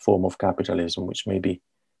another form of capitalism, which maybe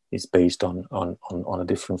is based on a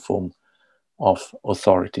different form of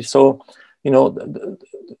authority. So, you know,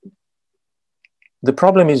 the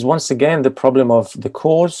problem is, once again, the problem of the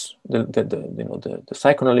cause, the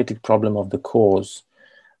psychoanalytic problem of the cause.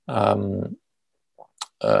 You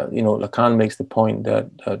know, Lacan makes the point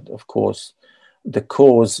that of course, the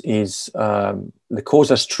cause is the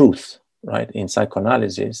cause as truth, right? In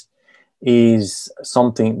psychoanalysis, is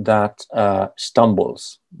something that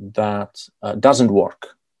stumbles, that doesn't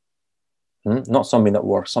work. Not something that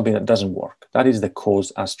works, something that doesn't work. That is the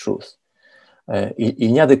cause as truth.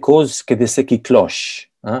 Il n'y a de cause que de ce qui cloche.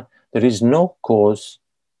 There is no cause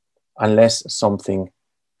unless something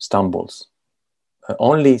stumbles.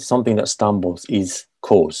 Only something that stumbles is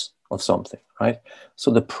cause of something, right?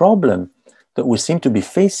 So the problem that we seem to be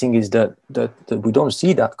facing is that we don't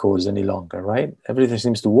see that cause any longer, right? Everything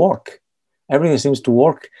seems to work. Everything seems to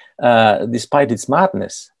work despite its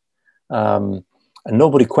madness. And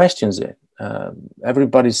nobody questions it.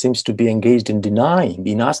 Everybody seems to be engaged in denying,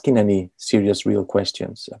 in asking any serious, real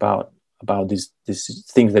questions about this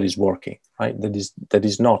thing that is working, right? That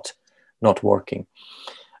is not working.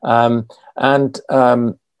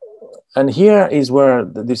 And here is where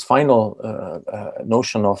this final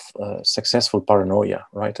notion of successful paranoia,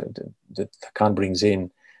 right, that Lacan brings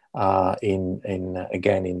in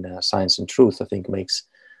Science and Truth, I think makes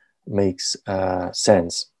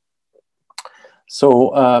sense.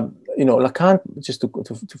 So Lacan, just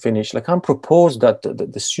to finish, Lacan proposed that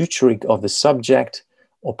the suturing of the subject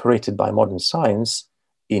operated by modern science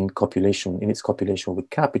in its copulation with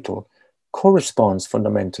capital corresponds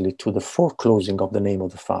fundamentally to the foreclosing of the name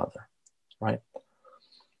of the father, right?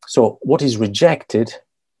 So what is rejected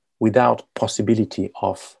without possibility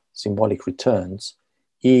of symbolic returns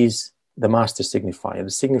is the master signifier,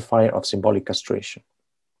 the signifier of symbolic castration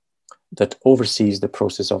that oversees the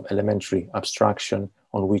process of elementary abstraction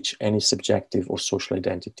on which any subjective or social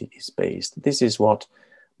identity is based. This is what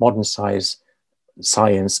modern science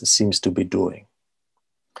seems to be doing.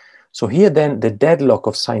 So here then the deadlock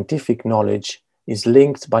of scientific knowledge is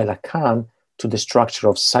linked by Lacan to the structure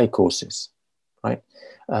of psychosis, right?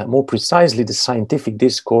 More precisely, the scientific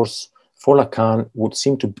discourse for Lacan would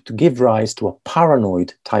seem to give rise to a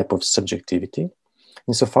paranoid type of subjectivity,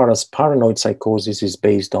 insofar as paranoid psychosis is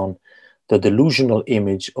based on the delusional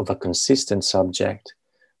image of a consistent subject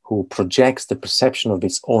who projects the perception of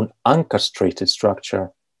its own uncastrated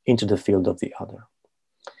structure into the field of the other.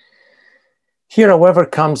 Here, however,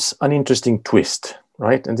 comes an interesting twist,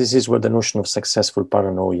 right? And this is where the notion of successful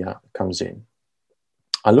paranoia comes in.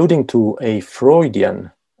 Alluding to a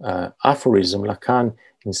Freudian aphorism, Lacan,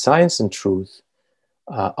 in Science and Truth,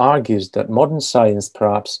 argues that modern science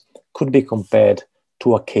perhaps could be compared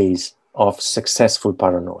to a case of successful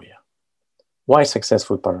paranoia. Why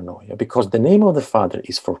successful paranoia? Because the name of the father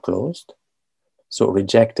is foreclosed, so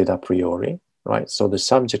rejected a priori, right? So the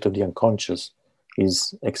subject of the unconscious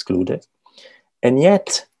is excluded. And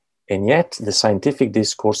yet the scientific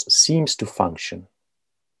discourse seems to function,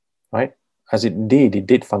 right? As it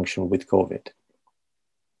did function with COVID.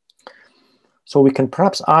 So we can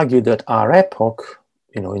perhaps argue that our epoch,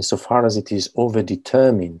 insofar as it is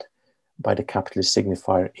overdetermined by the capitalist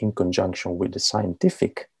signifier in conjunction with the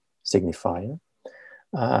scientific signifier,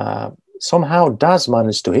 somehow does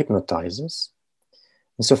manage to hypnotize us,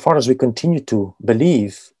 insofar as we continue to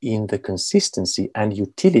believe in the consistency and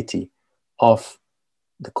utility of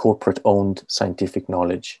the corporate-owned scientific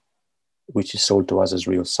knowledge, which is sold to us as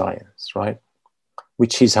real science, right?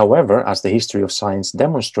 Which is, however, as the history of science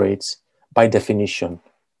demonstrates, by definition,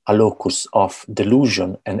 a locus of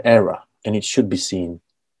delusion and error, and it should be seen,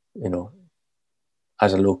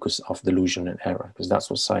 as a locus of delusion and error, because that's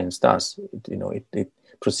what science does. It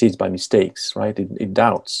proceeds by mistakes, right? It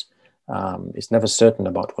doubts. It's never certain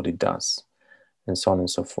about what it does, and so on and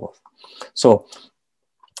so forth. So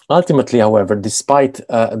ultimately, however, despite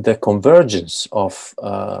the convergence of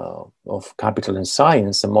capital and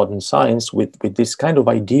science and modern science with this kind of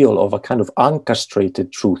ideal of a kind of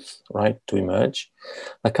uncastrated truth, right, to emerge,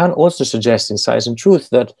 Lacan also suggests in Science and Truth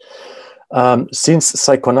that since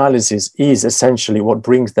psychoanalysis is essentially what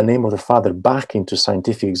brings the name of the father back into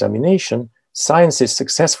scientific examination, science's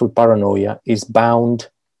successful paranoia is bound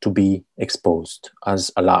to be exposed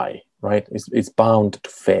as a lie, right? It's bound to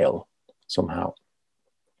fail somehow.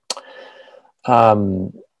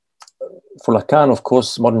 For Lacan, of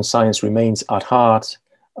course, modern science remains at heart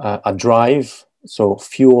a drive, so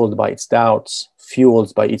fueled by its doubts,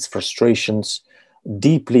 fueled by its frustrations,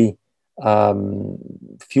 deeply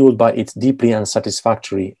fueled by its deeply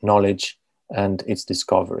unsatisfactory knowledge and its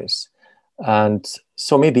discoveries. And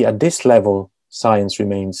so maybe at this level, science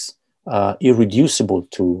remains irreducible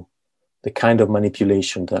to the kind of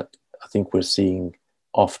manipulation that I think we're seeing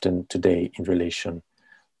often today in relation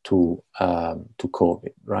to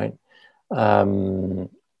COVID, right?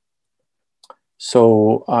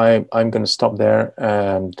 So I'm going to stop there,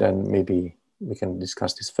 and then maybe we can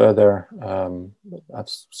discuss this further. I have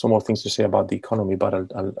some more things to say about the economy, but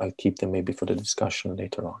I'll keep them maybe for the discussion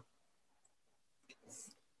later on.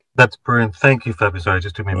 That's brilliant. Thank you, Fabio. Sorry,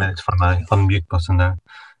 just took me a minute to find my unmute button there.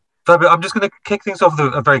 Fabio, I'm just going to kick things off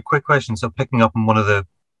with a very quick question. So picking up on one of the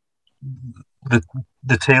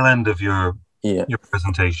tail end of your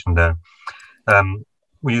presentation there,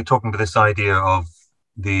 when you're talking about this idea of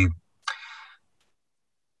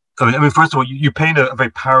I mean, first of all, you paint a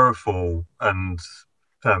very powerful and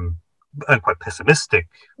quite pessimistic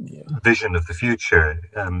vision of the future,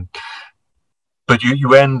 but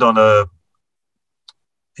you end on a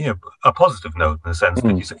positive note in a sense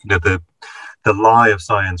that you say that the lie of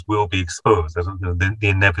science will be exposed. The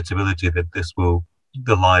inevitability that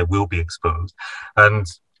the lie will be exposed. And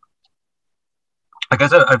I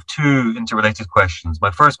guess I have two interrelated questions.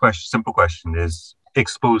 My first question, simple question, is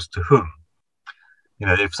exposed to whom?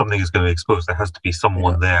 If something is going to be exposed, there has to be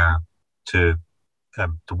someone there to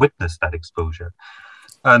witness that exposure.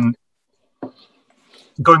 And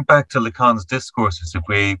going back to Lacan's discourses, if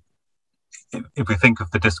we think of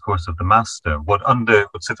the discourse of the master, what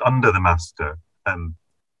sits under the master,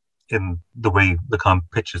 in the way Lacan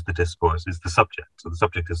pitches the discourse is the subject. So the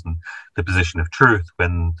subject is in the position of truth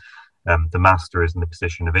when the master is in the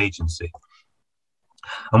position of agency.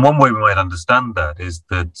 And one way we might understand that is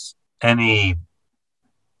that any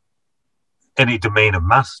domain of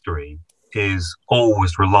mastery is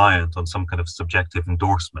always reliant on some kind of subjective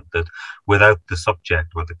endorsement, that without the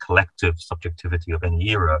subject or the collective subjectivity of any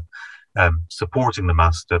era supporting the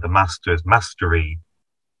master's mastery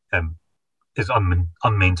is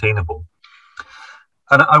unmaintainable.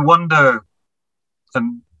 And I wonder,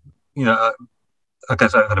 and I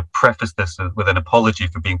guess I'm going to preface this with an apology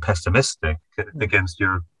for being pessimistic against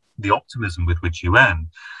the optimism with which you end.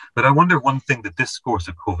 But I wonder, one thing the discourse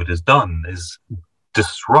of COVID has done is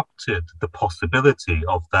disrupted the possibility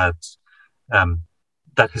of that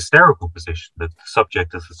hysterical position, that the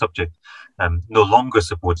subject, as the subject no longer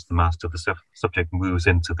supports the master, the subject moves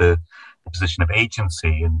into the position of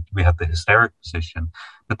agency, and we have the hysteric position.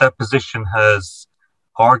 But that position has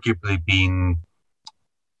arguably been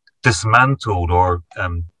dismantled or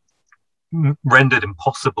rendered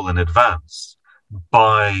impossible in advance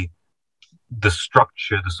by the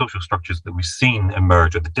social structures that we've seen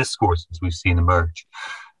emerge, or the discourses we've seen emerge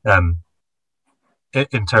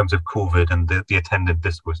in terms of COVID and the attendant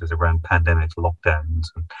discourses around pandemics, lockdowns,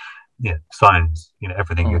 and science,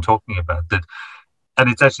 everything you're talking about. And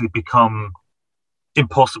it's actually become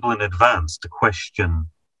impossible in advance to question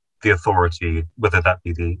the authority, whether that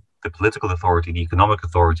be the political authority, the economic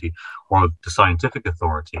authority, or the scientific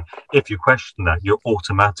authority. If you question that, you're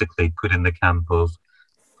automatically put in the camp of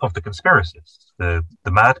the conspiracists, the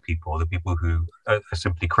mad people, the people who are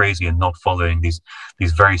simply crazy and not following these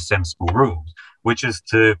very sensible rules, which is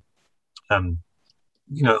to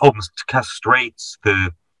almost to castrate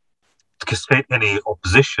any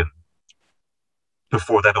opposition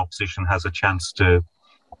before that opposition has a chance to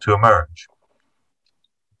emerge.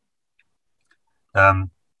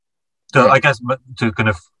 So I guess to kind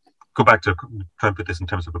of go back to try and put this in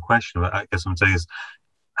terms of a question, I guess what I'm saying is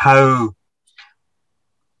how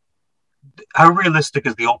realistic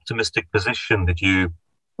is the optimistic position that you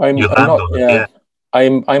land on? Yeah.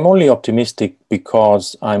 I'm only optimistic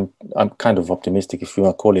because I'm kind of optimistic, if you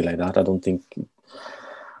want to call it like that. I don't think,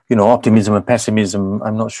 optimism and pessimism,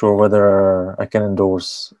 I'm not sure whether I can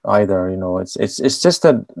endorse either. It's just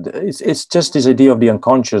that it's just this idea of the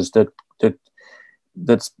unconscious that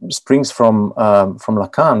springs from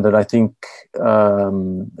Lacan that I think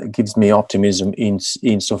gives me optimism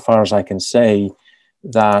insofar as I can say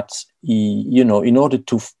that in order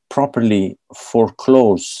to properly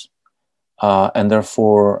foreclose and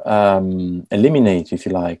therefore eliminate, if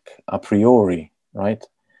you like, a priori, right,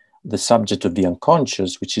 the subject of the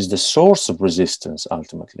unconscious, which is the source of resistance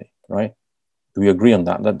ultimately, right? Do we agree on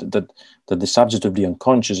that? That the subject of the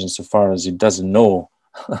unconscious, insofar as it doesn't know,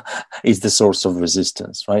 is the source of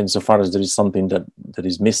resistance, right? Insofar as there is something that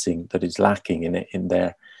is missing, that is lacking in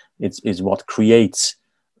there, it's what creates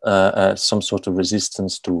some sort of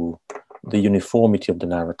resistance to the uniformity of the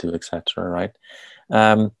narrative, etc. Right?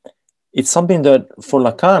 It's something that, for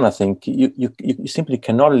Lacan, I think you simply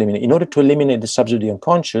cannot eliminate. In order to eliminate the subject of the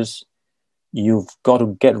unconscious, you've got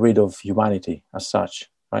to get rid of humanity as such,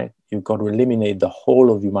 right? You've got to eliminate the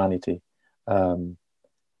whole of humanity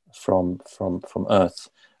from Earth.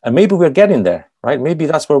 And maybe we're getting there, right? Maybe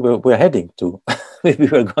that's where we're heading to. Maybe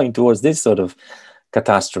we're going towards this sort of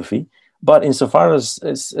catastrophe. But insofar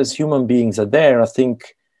as human beings are there, I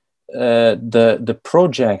think the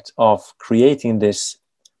project of creating this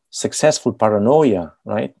successful paranoia,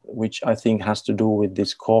 right, which I think has to do with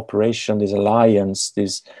this cooperation, this alliance,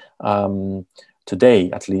 this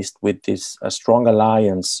today at least, with this strong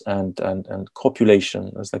alliance and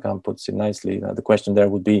copulation, as Lacan puts it nicely. The question there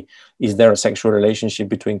would be, is there a sexual relationship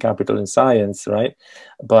between capital and science, right?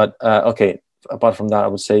 But okay, apart from that, I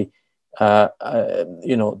would say,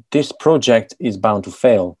 this project is bound to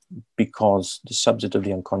fail because the subject of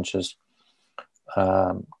the unconscious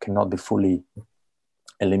cannot be fully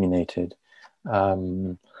eliminated.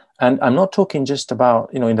 And I'm not talking just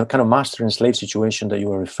about, in the kind of master and slave situation that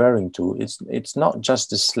you are referring to. It's not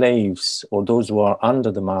just the slaves or those who are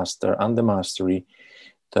under the master and the mastery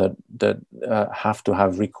that have to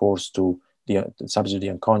have recourse to the subject of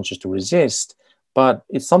the unconscious to resist, but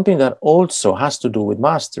it's something that also has to do with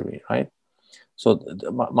mastery, right? So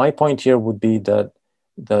my point here would be that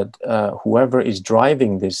whoever is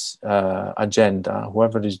driving this agenda,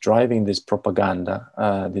 whoever is driving this propaganda,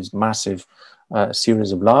 this massive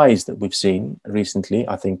series of lies that we've seen recently,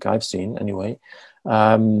 I think I've seen anyway,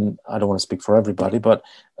 I don't want to speak for everybody, but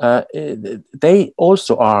they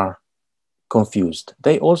also are confused.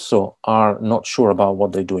 They also are not sure about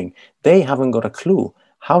what they're doing. They haven't got a clue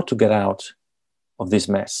how to get out of this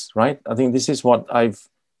mess, right? I think this is what I've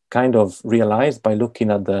kind of realized by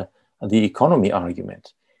looking at the economy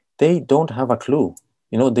argument. They don't have a clue.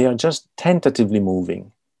 You know, they are just tentatively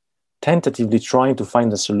moving, tentatively trying to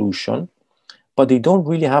find a solution, but they don't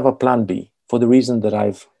really have a plan B for the reason that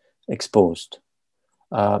I've exposed,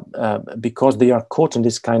 because they are caught in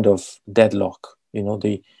this kind of deadlock, you know,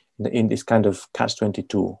 in this kind of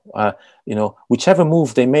catch-22. You know, whichever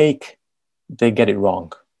move they make, they get it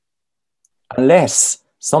wrong, unless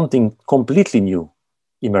something completely new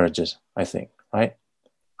emerges, I think, right?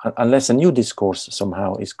 Unless a new discourse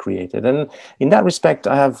somehow is created. And in that respect,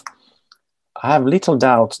 I have little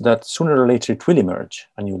doubt that sooner or later it will emerge,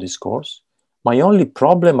 a new discourse. My only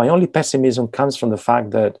problem, my only pessimism comes from the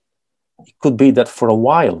fact that it could be that for a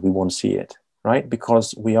while we won't see it, right?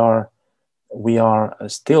 Because we are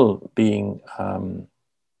still being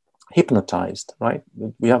hypnotized, right?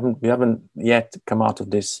 We haven't yet come out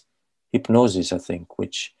of this hypnosis, I think,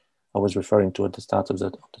 which I was referring to at the start of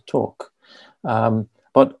the talk.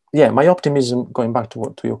 But yeah, my optimism, going back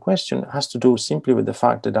to your question, has to do simply with the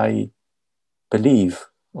fact that I believe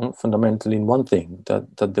fundamentally in one thing,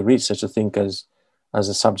 that there is such a thing as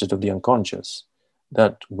a subject of the unconscious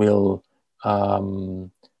that will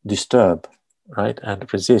disturb, right,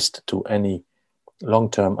 and resist to any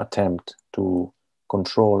long-term attempt to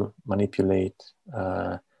control, manipulate,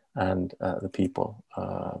 and the people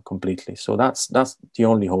completely. So that's the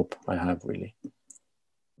only hope I have, really.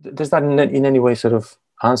 Does that in any way sort of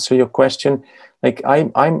answer your question? Like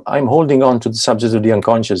I'm holding on to the subject of the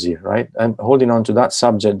unconscious here, right? I'm holding on to that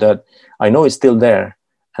subject that I know is still there,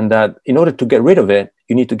 and that in order to get rid of it,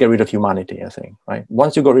 you need to get rid of humanity, I think, right?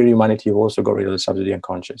 Once you got rid of humanity, you've also got rid of the subject of the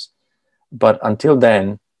unconscious. But until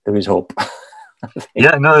then, there is hope.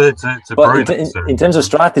 Yeah, no, it's a brilliant answer. In terms of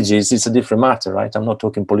strategies, it's a different matter, right? I'm not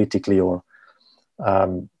talking politically or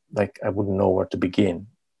like I wouldn't know where to begin.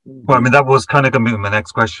 Well, I mean, that was kind of going to be my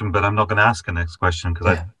next question, but I'm not going to ask a next question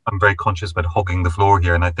because I'm very conscious about hogging the floor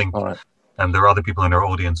here. And I think there are other people in our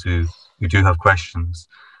audience who do have questions.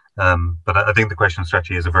 But I think the question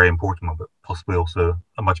strategy is a very important one, but possibly also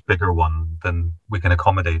a much bigger one than we can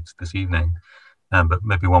accommodate this evening. But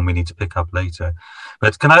maybe one we need to pick up later.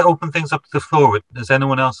 But can I open things up to the floor? Has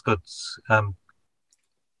anyone else got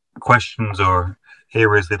questions or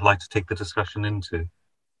areas they'd like to take the discussion into?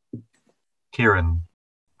 Kieran.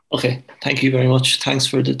 Okay, thank you very much. Thanks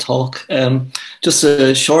for the talk. Just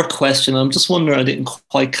a short question. I'm just wondering, I didn't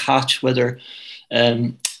quite catch whether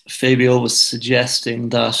Fabio was suggesting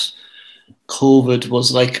that COVID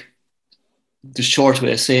was like, the short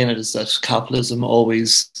way of saying it is that capitalism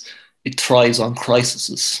always, it thrives on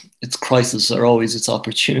crises. Its crises are always its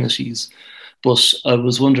opportunities. But I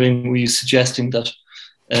was wondering, were you suggesting that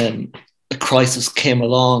a crisis came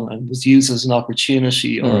along and was used as an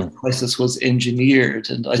opportunity, or a crisis was engineered?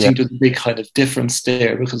 And I think there's a big kind of difference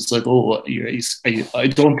there, because like, I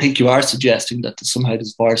don't think you are suggesting that somehow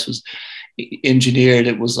this virus was engineered.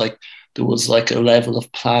 It was like there was like a level of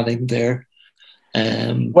planning there.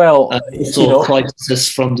 So crisis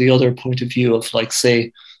from the other point of view of, like,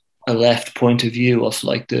 say, a left point of view of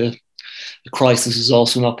like the crisis is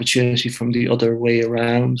also an opportunity from the other way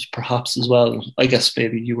around, perhaps, as well. I guess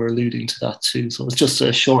maybe you were alluding to that too. So it's just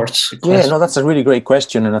a short question. Yeah, no, that's a really great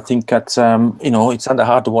question. And I think that, it's at the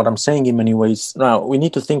heart of what I'm saying in many ways. Now, we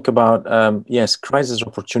need to think about, yes, crisis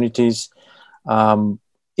opportunities.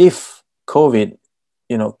 If COVID,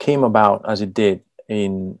 came about as it did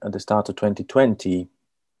at the start of 2020,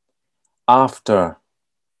 after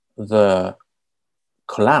the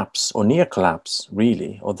collapse or near collapse,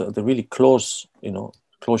 really, or the really close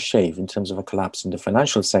shave in terms of a collapse in the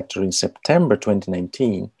financial sector in September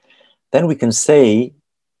 2019, then we can say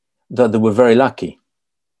that they were very lucky.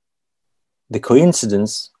 The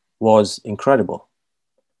coincidence was incredible,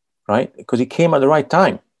 right? Because it came at the right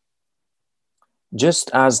time.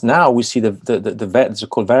 Just as now we see the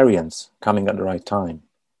so-called variants coming at the right time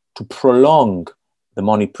to prolong the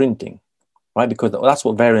money printing, right? Because that's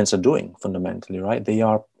what variants are doing fundamentally, right? They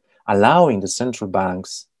are allowing the central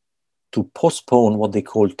banks to postpone what they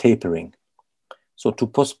call tapering. So to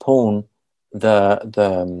postpone the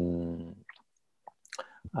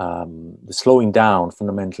slowing down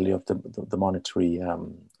fundamentally of the monetary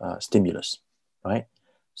stimulus, right?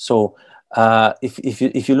 So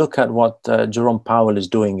if you look at what Jerome Powell is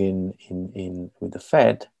doing with the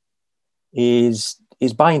Fed, is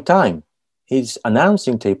buying time. He's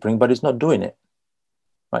announcing tapering, but he's not doing it.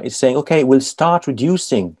 Right? He's saying, okay, we'll start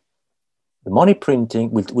reducing the money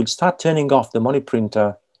printing. We'll start turning off the money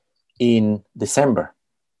printer in December.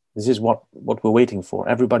 This is what we're waiting for.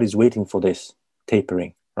 Everybody's waiting for this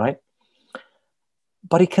tapering, right?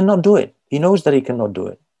 But he cannot do it. He knows that he cannot do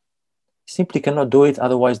it. He simply cannot do it,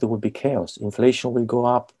 otherwise there will be chaos. Inflation will go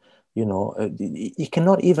up. You know, he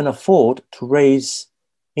cannot even afford to raise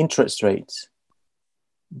interest rates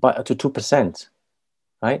to 2%,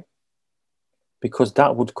 right? Because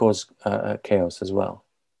that would cause chaos as well,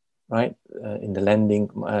 right? In the lending,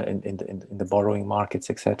 in the borrowing markets,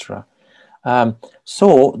 etc.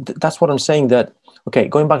 So that's what I'm saying. That, okay,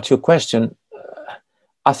 going back to your question,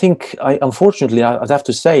 I think unfortunately I'd have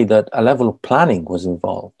to say that a level of planning was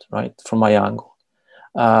involved, right, from my angle.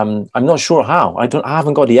 I'm not sure how. I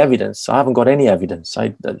haven't got the evidence. I haven't got any evidence.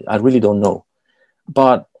 I really don't know.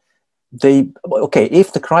 But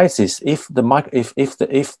if the crisis, if the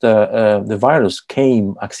virus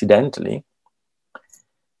came accidentally,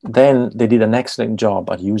 then they did an excellent job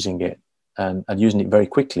at using it and at using it very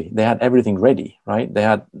quickly. They had everything ready, right?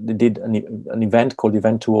 They did an event called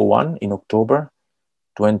Event 201 in October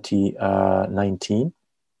 2019,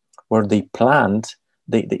 where they planned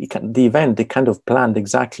the event. They kind of planned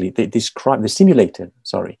exactly. They simulated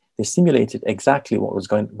exactly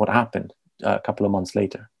what happened a couple of months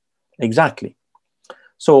later. Exactly.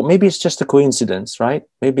 So maybe it's just a coincidence, right?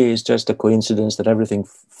 Maybe it's just a coincidence that everything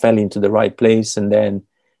fell into the right place, and then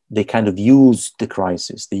they kind of used the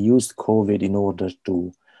crisis. They used COVID in order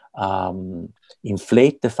to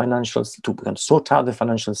inflate the financials, to sort out the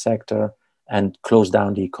financial sector and close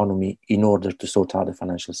down the economy in order to sort out the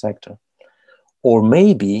financial sector. Or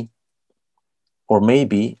maybe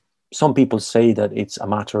some people say that it's a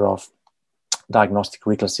matter of diagnostic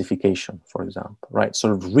reclassification, for example, right?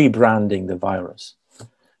 Sort of rebranding the virus.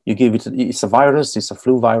 You give it's a virus, it's a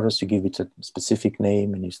flu virus, you give it a specific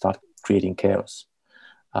name and you start creating chaos.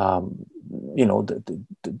 You know,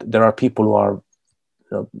 there are people who are,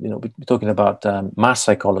 we're talking about mass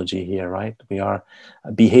psychology here, right? We are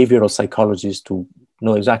behavioral psychologists to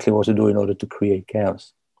know exactly what to do in order to create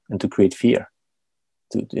chaos and to create fear,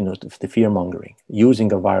 the fear mongering,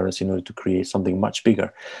 using a virus in order to create something much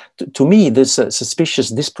bigger. To me, there's a suspicious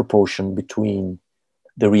disproportion between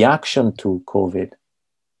the reaction to COVID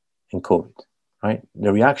and COVID, right?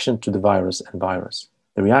 The reaction to the virus and virus.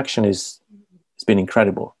 The reaction it's been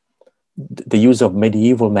incredible. The use of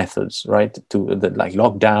medieval methods, right, like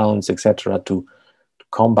lockdowns, etc., to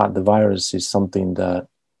combat the virus is something that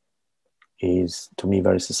is, to me,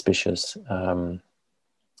 very suspicious.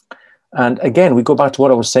 And again, we go back to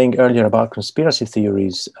what I was saying earlier about conspiracy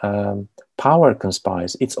theories. Power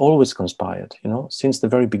conspires. It's always conspired, since the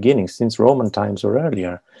very beginning, since Roman times or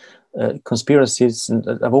earlier. Conspiracies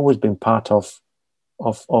have always been part of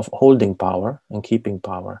holding power and keeping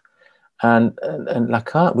power. And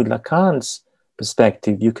Lacan, with Lacan's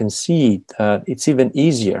perspective, you can see that it's even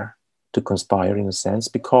easier to conspire in a sense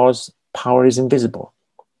because power is invisible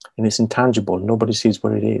and it's intangible. Nobody sees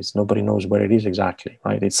where it is. Nobody knows where it is exactly,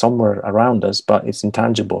 right? It's somewhere around us, but it's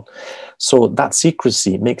intangible. So that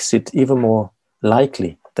secrecy makes it even more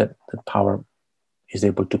likely that power is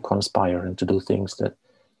able to conspire and to do things that,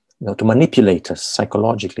 to manipulate us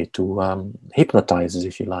psychologically, to hypnotize us,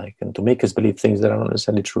 if you like, and to make us believe things that are not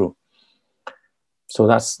necessarily true. So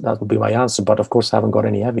that would be my answer. But of course, I haven't got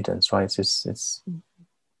any evidence, right? It's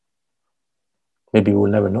maybe we'll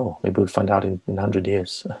never know. Maybe we'll find out in 100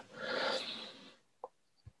 years.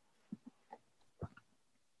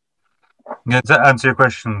 Yeah, does that answer your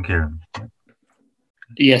question, Kieran?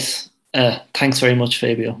 Yes. Thanks very much,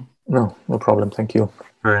 Fabio. No problem. Thank you.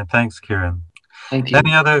 Brilliant. Thanks, Kieran. Thank you.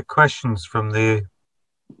 Any other questions from the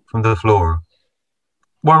floor?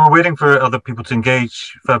 While we're waiting for other people to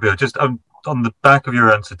engage, Fabio, just on the back of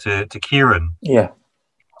your answer to Kieran. Yeah.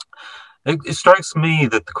 It strikes me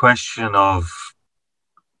that the question of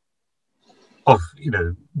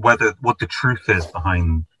whether what the truth is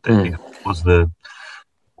behind was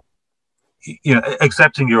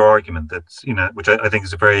accepting your argument that which I think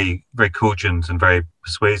is a very, very cogent and very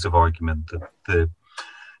persuasive argument, that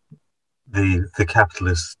the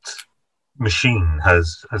capitalist machine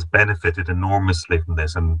has benefited enormously from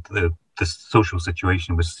this, and the social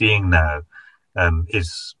situation we're seeing now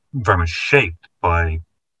is very much shaped by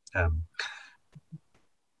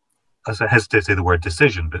as I hesitate to say the word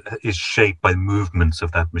decision, but is shaped by movements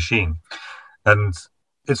of that machine. And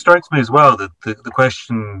it strikes me as well that the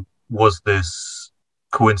question, was this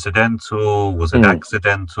coincidental? Was it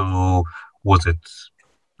accidental? Was it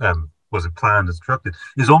planned, instructed?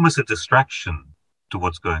 Is almost a distraction to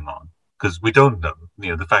what's going on, because we don't know.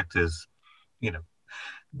 The fact is,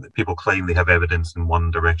 people claim they have evidence in one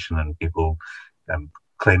direction, and people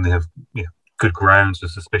claim they have good grounds for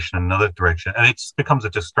suspicion in another direction, and it becomes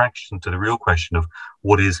a distraction to the real question of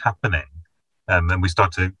what is happening, and we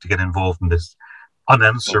start to get involved in this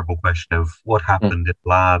unanswerable question of what happened in the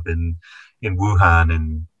lab in Wuhan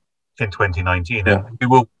in 2019. Yeah. And we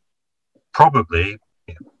will probably,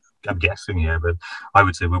 I'm guessing here, but I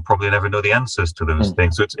would say we'll probably never know the answers to those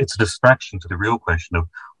things. So it's a distraction to the real question of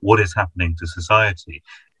what is happening to society.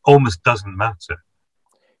 Almost doesn't matter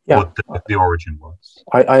what the origin was.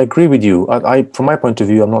 I agree with you. From my point of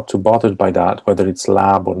view, I'm not too bothered by that, whether it's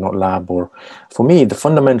lab or not lab. Or for me, the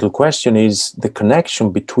fundamental question is the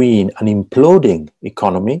connection between an imploding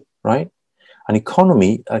economy, right? An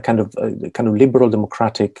economy, a kind of liberal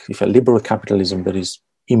democratic, if a liberal capitalism that is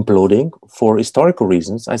imploding for historical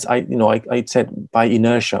reasons. As I said, by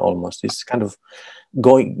inertia almost. It's kind of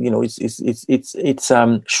going. It's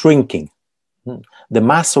shrinking. The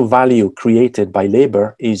mass of value created by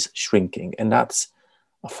labor is shrinking, and that's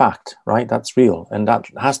a fact, right? That's real, and that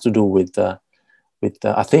has to do with I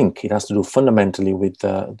think it has to do fundamentally with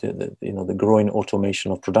the growing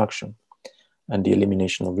automation of production and the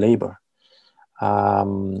elimination of labor.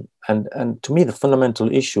 And to me, the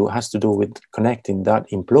fundamental issue has to do with connecting that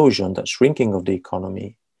implosion, that shrinking of the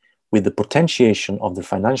economy, with the potentiation of the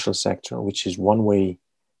financial sector, which is one way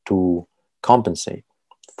to compensate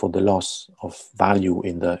for the loss of value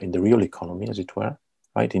in the real economy, as it were,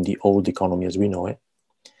 right, in the old economy as we know it,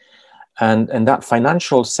 and that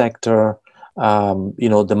financial sector,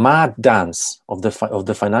 the mad dance of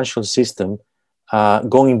the financial system,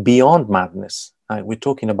 going beyond madness. Right? We're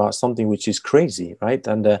talking about something which is crazy, right?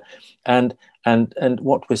 And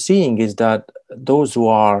what we're seeing is that those who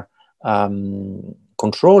are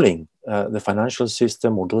controlling the financial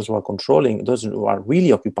system, or those who are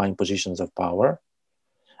really occupying positions of power,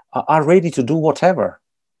 are ready to do whatever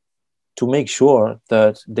to make sure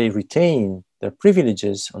that they retain their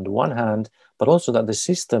privileges on the one hand, but also that the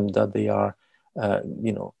system that they are,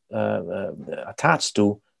 attached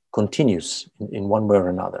to continues in one way or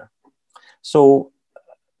another. So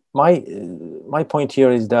my point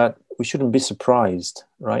here is that we shouldn't be surprised,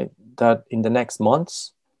 right, that in the next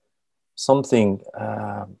months, something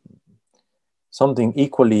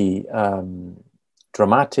equally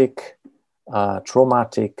dramatic,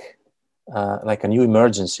 traumatic, like a new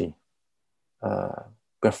emergency.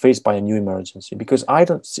 We're faced by a new emergency, because I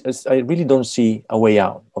really don't see a way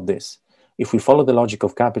out of this. If we follow the logic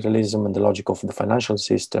of capitalism and the logic of the financial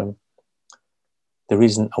system, there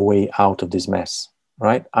isn't a way out of this mess,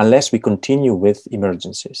 right? Unless we continue with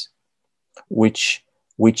emergencies, which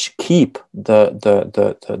keep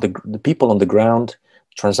the people on the ground,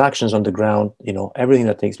 transactions on the ground, everything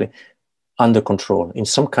that takes place under control in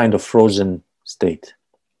some kind of frozen state.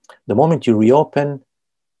 The moment you reopen,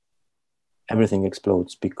 everything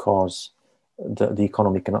explodes, because the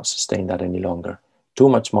economy cannot sustain that any longer. Too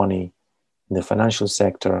much money in the financial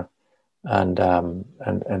sector, and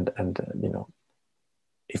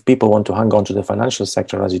if people want to hang on to the financial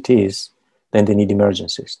sector as it is, then they need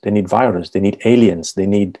emergencies. They need virus. They need aliens. They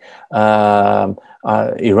need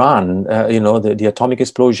Iran. The atomic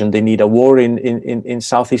explosion. They need a war in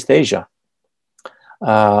Southeast Asia.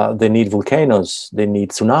 They need volcanoes. They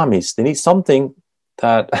need tsunamis. They need something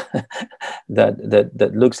that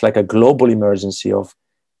that looks like a global emergency of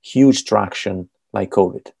huge traction, like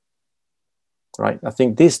COVID. Right? I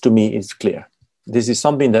think this, to me, is clear. This is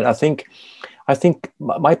something that I think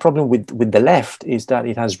my problem with the left is that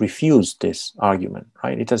it has refused this argument.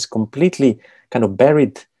 Right? It has completely kind of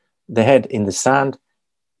buried the head in the sand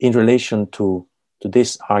in relation to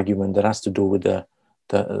this argument that has to do with the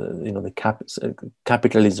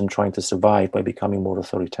capitalism trying to survive by becoming more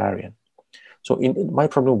authoritarian. So my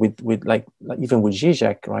problem with like even with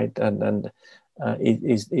Zizek, right, and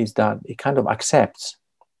is that it kind of accepts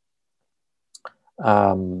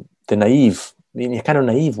the naive, in a kind of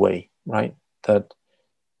naive way, right, that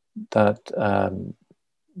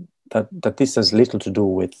this has little to do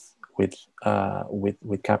with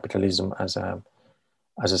capitalism as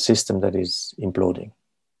a system that is imploding,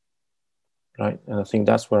 right? And I think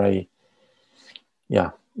that's where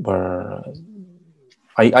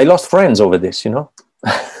I lost friends over this,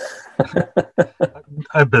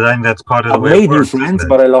 But then that's part of the way I've made new friends,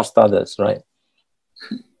 but I lost others, right?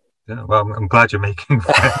 Yeah, well, I'm glad you're making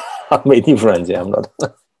friends. I've made new friends, yeah, I'm not.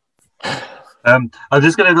 I'm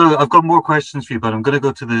just going to go, I've got more questions for you, but I'm going to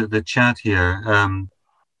go to the chat here.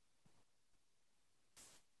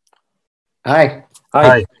 Hi.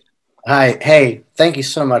 Hey, thank you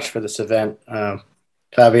so much for this event,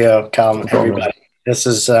 Fabio, Calum, everybody. This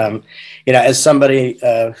is, as somebody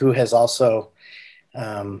who has also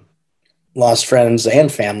lost friends and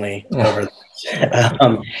family over this,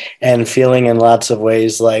 and feeling in lots of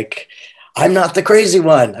ways like, I'm not the crazy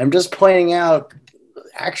one. I'm just pointing out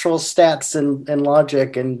actual stats and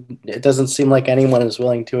logic, and it doesn't seem like anyone is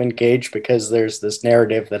willing to engage because there's this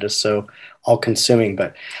narrative that is so all-consuming.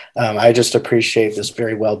 But I just appreciate this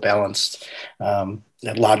very well-balanced,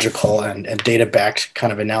 logical and data-backed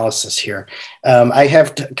kind of analysis here. I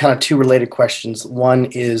have kind of two related questions. One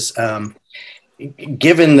is,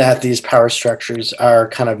 given that these power structures are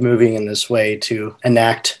kind of moving in this way to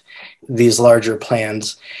enact these larger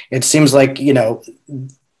plans, it seems like,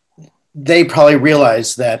 they probably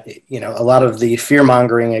realize that, a lot of the fear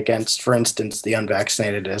mongering against, for instance, the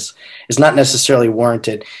unvaccinated is not necessarily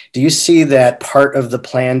warranted. Do you see that part of the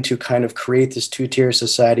plan to kind of create this two-tier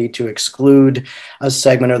society to exclude a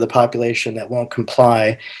segment of the population that won't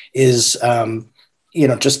comply is,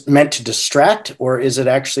 just meant to distract, or is it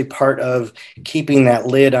actually part of keeping that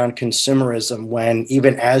lid on consumerism when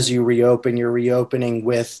even as you reopen, you're reopening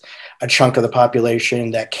with a chunk of the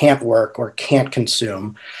population that can't work or can't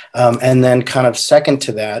consume? And then kind of second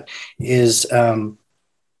to that is, I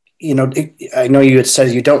know you had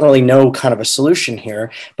said you don't really know kind of a solution here,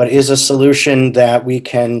 but is a solution that we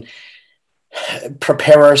can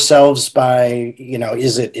prepare ourselves by,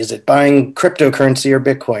 is it buying cryptocurrency or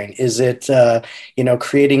Bitcoin? Is it,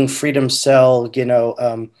 creating freedom cell,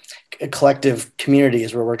 collective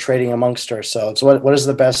communities where we're trading amongst ourselves? What is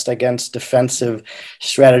the best against defensive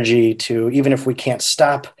strategy to, even if we can't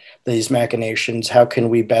stop these machinations, how can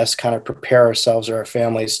we best kind of prepare ourselves or our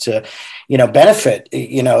families to, benefit,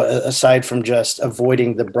 aside from just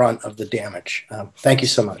avoiding the brunt of the damage? Thank you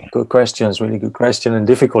so much. Good questions, really good question, and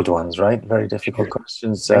difficult ones, right? Very difficult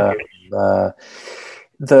questions. I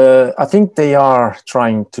think they are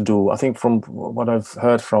trying to do, I think from what I've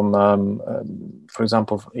heard from, for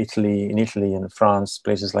example, in Italy and France,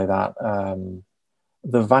 places like that,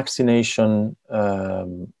 the vaccination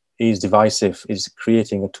is divisive, is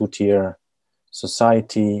creating a two-tier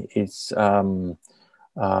society. It's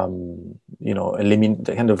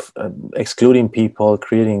excluding people,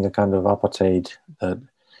 creating a kind of apartheid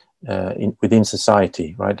within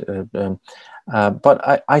society, right?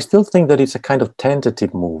 But I still think that it's a kind of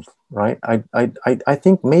tentative move, right? I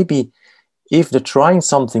think maybe if they're trying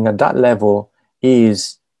something at that level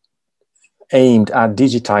is aimed at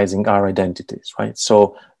digitizing our identities, right?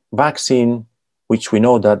 So vaccine, which we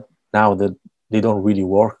know that now that they don't really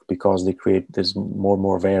work because they create this more and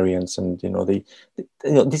more variants, and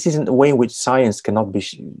this isn't a way in which science cannot be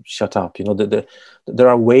shut up. There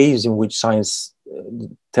are ways in which science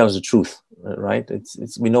tells the truth, right?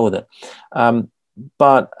 We know that,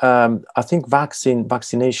 but I think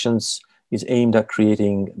vaccinations is aimed at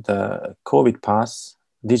creating the COVID pass,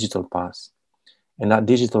 digital pass, and that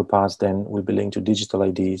digital pass then will be linked to digital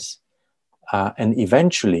IDs. And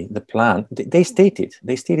eventually the plan, they state it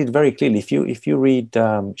very clearly. If you read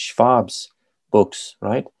Schwab's books,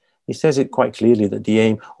 right, he says it quite clearly that the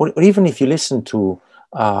aim, or even if you listen to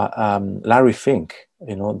Larry Fink,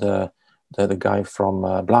 the guy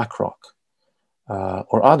from BlackRock,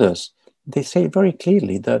 or others, they say very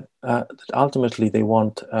clearly that ultimately they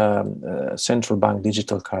want central bank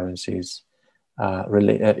digital currencies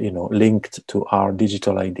linked to our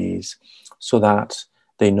digital IDs, so that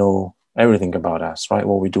they know everything about us, right?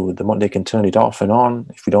 What we do with the money, they can turn it off and on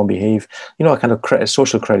if we don't behave. A kind of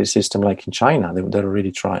social credit system like in China. They're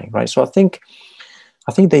really trying, right? So I think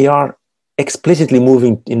they are explicitly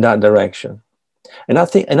moving in that direction, and I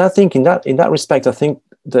think in that respect, I think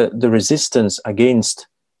the resistance against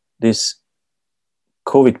this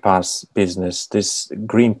COVID pass business, this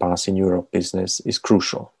green pass in Europe business, is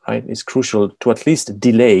crucial, right? It's crucial to at least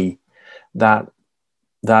delay that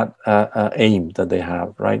aim that they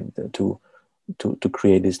have, right, to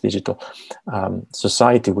create this digital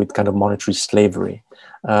society with kind of monetary slavery.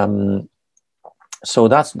 So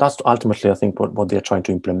that's ultimately, I think, what they're trying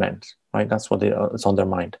to implement, right? That's what it's on their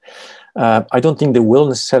mind. I don't think they will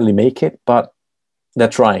necessarily make it, but they're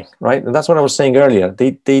trying, right? And that's what I was saying earlier.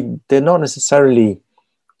 They're not necessarily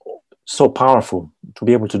so powerful to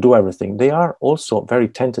be able to do everything. They are also very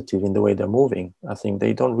tentative in the way they're moving. I think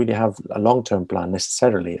they don't really have a long-term plan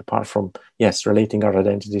necessarily, apart from, yes, relating our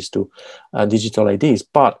identities to digital IDs.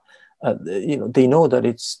 But they know that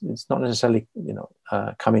it's not necessarily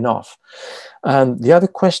coming off. The other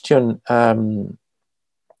question, I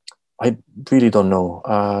really don't know.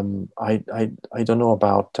 I don't know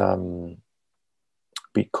about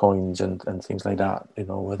Bitcoins and things like that.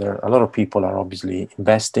 Whether a lot of people are obviously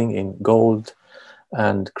investing in gold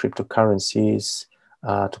and cryptocurrencies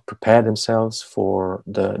to prepare themselves for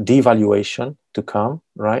the devaluation to come,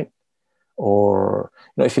 right? Or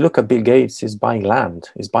if you look at Bill Gates, he's buying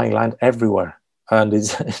land everywhere, and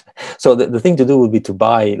So the thing to do would be to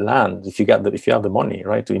buy land if you have the money,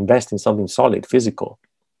 right? To invest in something solid, physical.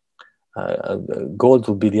 Gold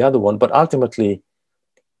would be the other one, but ultimately,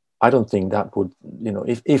 I don't think that would,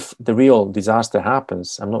 if the real disaster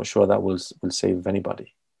happens, I'm not sure that will save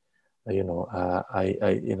anybody. I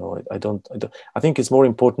think it's more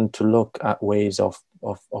important to look at ways of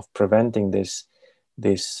preventing this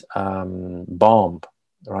bomb,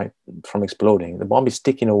 right, from exploding. The bomb is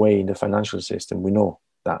ticking away in the financial system. We know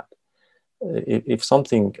that. If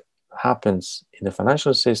something happens in the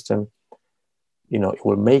financial system, it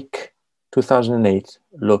will make 2008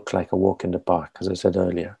 look like a walk in the park, as I said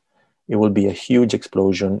earlier. It will be a huge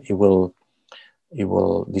explosion. It will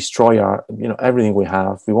destroy our, everything we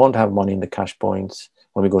have. We won't have money in the cash points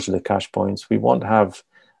when we go to the cash points. We won't have,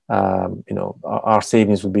 our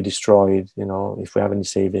savings will be destroyed, if we have any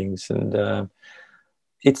savings. And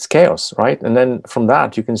it's chaos, right? And then from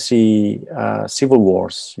that, you can see civil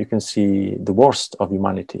wars. You can see the worst of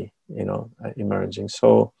humanity, emerging.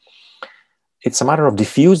 So it's a matter of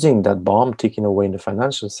diffusing that bomb ticking away in the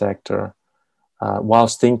financial sector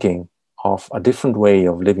whilst thinking of a different way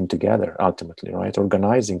of living together, ultimately, right?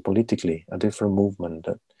 Organizing politically a different movement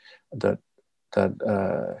that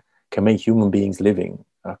can make human beings living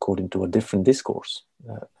according to a different discourse,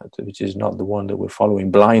 which is not the one that we're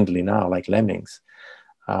following blindly now, like lemmings,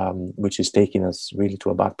 which is taking us really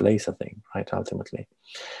to a bad place, I think, right, ultimately.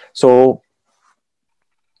 So,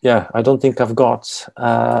 yeah, I don't think I've got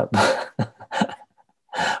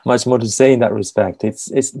much more to say in that respect.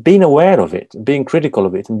 It's being aware of it, being critical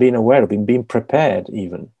of it, and being aware of it, being prepared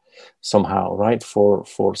even somehow, right, for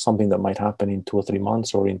something that might happen in 2 or 3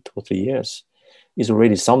 months or in 2 or 3 years is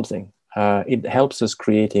already something. It helps us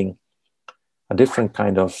creating a different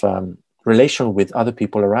kind of relation with other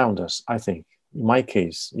people around us, I think. In my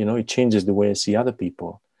case, it changes the way I see other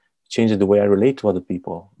people, it changes the way I relate to other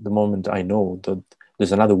people. The moment I know that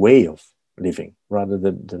there's another way of living rather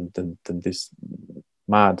than this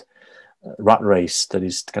mad rat race that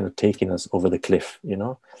is kind of taking us over the cliff,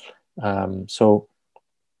 so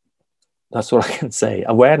that's what I can say.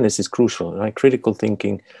 Awareness is crucial, right? Critical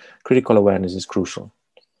thinking, critical awareness is crucial.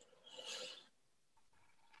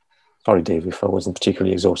 Sorry, Dave, if I wasn't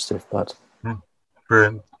particularly exhaustive, but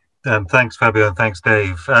brilliant. Thanks, Fabio, and thanks,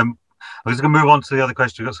 Dave. I'm just going to move on to the other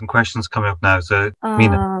question. We've got some questions coming up now. So,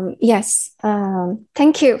 Mina. Yes.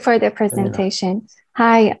 Thank you for the presentation.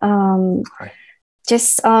 Hi. Hi.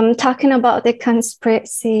 Just talking about the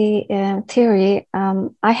conspiracy theory,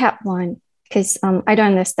 I have one because I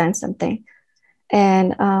don't understand something.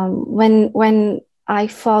 And when I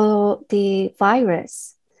follow the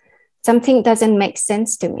virus, something doesn't make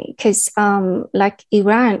sense to me because like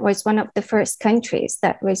Iran was one of the first countries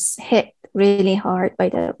that was hit really hard by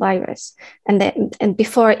the virus. And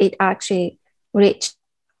before it actually reached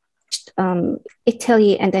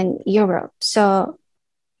Italy and then Europe. So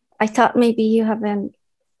I thought maybe you haven't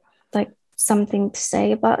like something to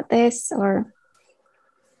say about this, or.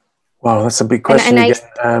 Wow, that's a big question.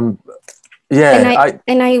 And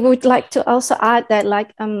I would like to also add that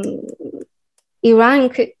like Iran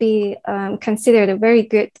could be considered a very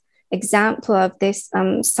good example of this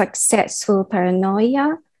successful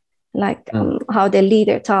paranoia, like how the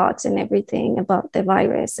leader talks and everything about the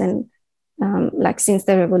virus, and like since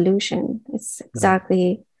the revolution, it's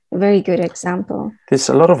exactly a very good example. There's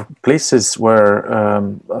a lot of places where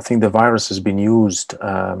I think the virus has been used.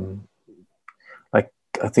 Like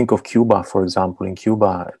I think of Cuba, for example. In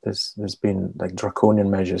Cuba, there's been like draconian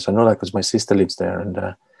measures. I know that because my sister lives there,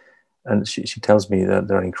 and she tells me that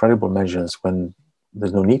there are incredible measures when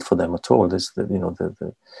there's no need for them at all. There's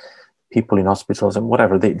the people in hospitals and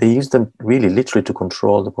whatever, they use them really literally to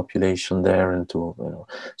control the population there and to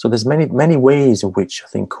so there's many ways in which I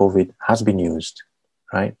think COVID has been used,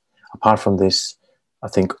 right? Apart from this, I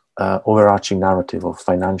think overarching narrative of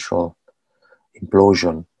financial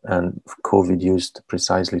implosion, and COVID used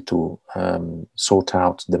precisely to sort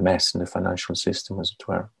out the mess in the financial system, as it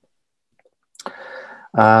were.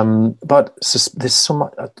 But there's so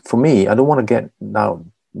much, for me, I don't want to get now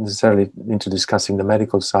necessarily into discussing the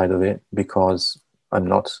medical side of it because I'm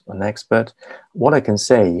not an expert. What I can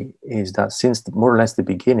say is that since more or less the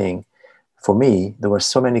beginning, for me, there were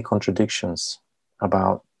so many contradictions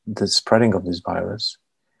about the spreading of this virus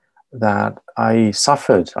that I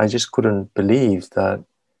suffered. I just couldn't believe that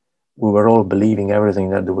we were all believing everything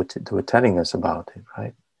that they were telling us about it,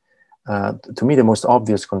 right? To me, the most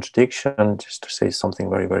obvious contradiction, just to say something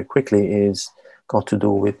very, very quickly, is got to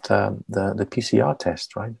do with the PCR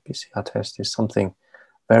test, right? The PCR test is something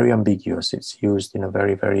very ambiguous. It's used in a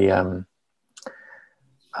very, very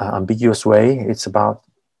ambiguous way. It's about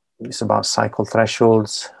it's about cycle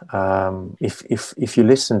thresholds. If you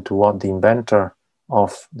listen to what the inventor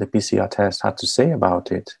of the PCR test had to say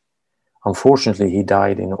about it, unfortunately, he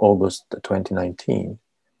died in August 2019.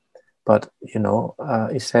 But, you know,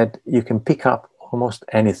 he said you can pick up almost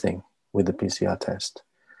anything with the PCR test.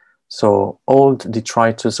 So old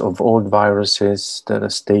detritus of old viruses that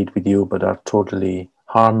have stayed with you but are totally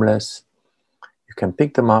harmless, you can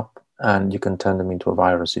pick them up and you can turn them into a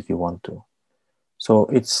virus if you want to. So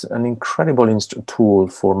it's an incredible tool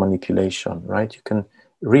for manipulation, right? You can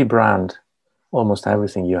rebrand almost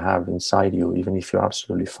everything you have inside you, even if you're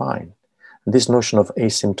absolutely fine. And this notion of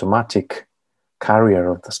asymptomatic carrier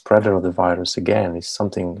of the spreader of the virus, again, is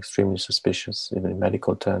something extremely suspicious, even in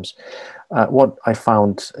medical terms. What I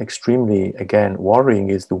found extremely, again, worrying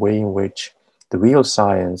is the way in which the real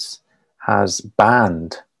science has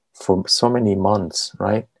banned for so many months,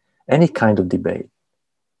 right, any kind of debate.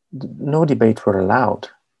 No debate were allowed,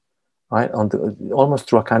 right, almost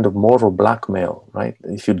through a kind of moral blackmail, right?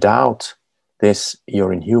 If you doubt this,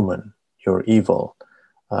 you're inhuman, you're evil,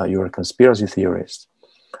 you're a conspiracy theorist,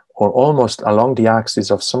 or almost along the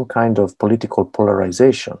axis of some kind of political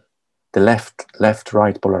polarization, the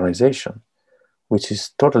left-right polarization, which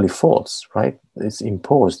is totally false, right? It's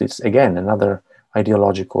imposed. It's, again, another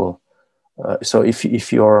ideological. So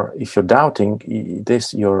if you're doubting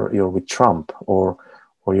this, you're with Trump, or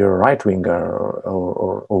you're a right-winger,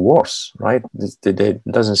 or worse, right? It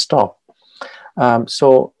doesn't stop.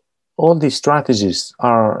 So all these strategies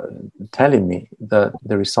are telling me that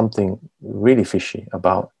there is something really fishy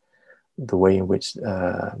about the way in which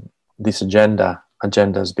this agenda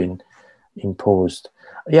has been imposed.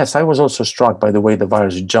 Yes, I was also struck by the way the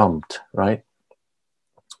virus jumped, right?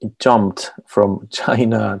 It jumped from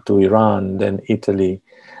China to Iran, then Italy,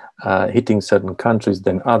 hitting certain countries,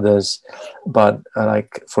 then others. But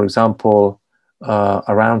like, for example,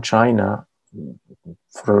 around China,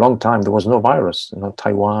 for a long time, there was no virus, you know,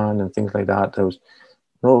 Taiwan and things like that. There was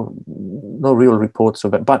no real reports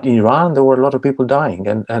of it. But in Iran, there were a lot of people dying.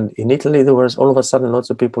 And in Italy, there was all of a sudden lots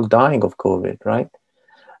of people dying of COVID, right?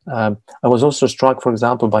 I was also struck, for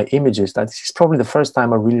example, by images. That this is probably the first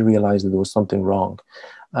time I really realized that there was something wrong.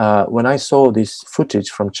 When I saw this footage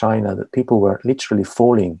from China, that people were literally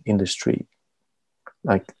falling in the street,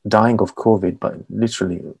 like dying of COVID, but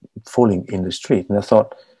literally falling in the street. And I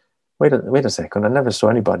thought, wait a second, I never saw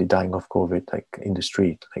anybody dying of COVID, like in the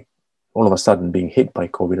street, like all of a sudden being hit by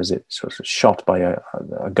COVID, as it sort of shot by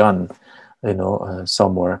a gun, you know,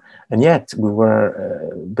 somewhere. And yet we were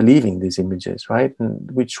believing these images, right?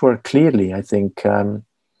 And which were clearly, I think,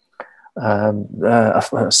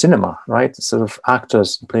 cinema, right? Sort of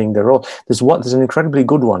actors playing their role. There's an incredibly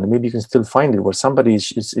good one, and maybe you can still find it, where somebody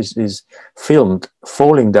is filmed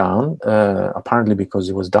falling down, apparently because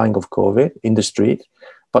he was dying of COVID in the street,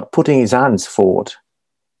 but putting his hands forward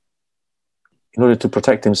in order to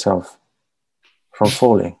protect himself from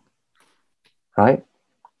falling, right?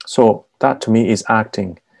 So that to me is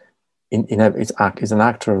acting. Is an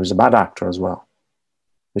actor who's a bad actor as well.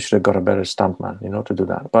 We should have got a better stuntman, you know, to do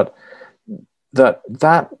that. But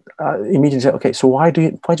that immediately say, okay, so why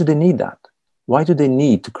do they need that? Why do they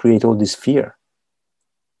need to create all this fear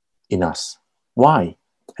in us? Why?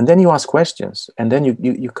 And then you ask questions, and then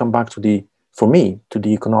you come back to the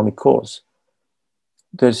economic cause.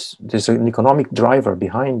 There's an economic driver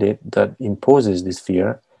behind it that imposes this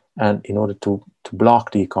fear, and in order to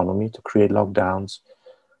block the economy, to create lockdowns,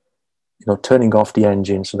 you know, turning off the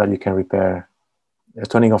engine so that you can repair,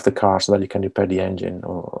 turning off the car so that you can repair the engine,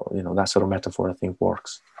 or, you know, that sort of metaphor I think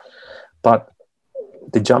works. But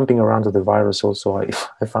the jumping around of the virus also,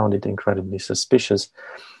 I found it incredibly suspicious.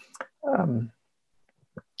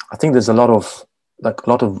 I think there's a lot of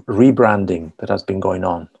rebranding that has been going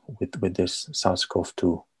on with this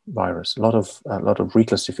SARS-CoV-2 virus. A lot of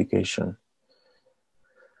reclassification.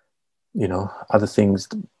 You know, other things.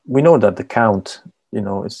 We know that the count, you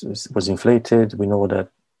know, was inflated. We know that.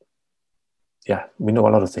 Yeah, we know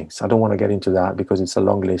a lot of things. I don't want to get into that because it's a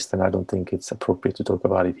long list, and I don't think it's appropriate to talk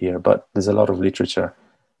about it here. But there's a lot of literature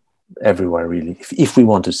everywhere, really. If we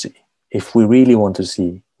want to see, if we really want to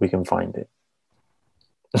see, we can find it.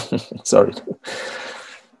 Sorry.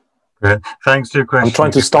 Great. Thanks for your question. I'm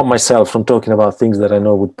trying to stop myself from talking about things that I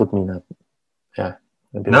know would put me in a, yeah.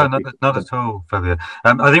 No, not at all, Fabio.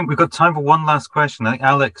 I think we've got time for one last question. I think,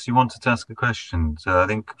 Alex, you wanted to ask a question. So I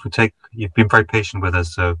think you've been very patient with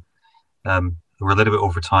us. So we're a little bit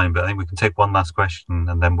over time, but I think we can take one last question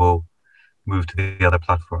and then we'll move to the other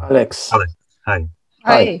platform. Alex, hi.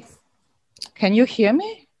 Hi. Can you hear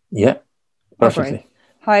me? Yeah, perfectly. Okay.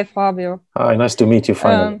 Hi, Fabio. Hi, nice to meet you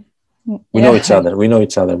finally. We know each other. We know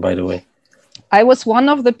each other, by the way. I was one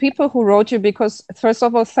of the people who wrote you because, first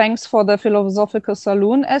of all, thanks for the Philosophical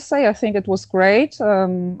Saloon essay. I think it was great.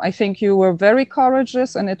 I think you were very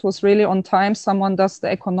courageous and it was really on time. Someone does the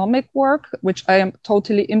economic work, which I am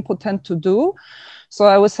totally impotent to do. So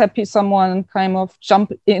I was happy someone kind of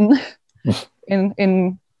jumped in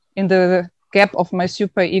the gap of my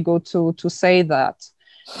superego to say that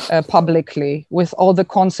publicly, with all the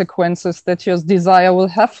consequences that your desire will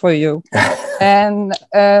have for you. And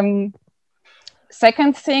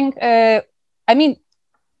second thing, I mean,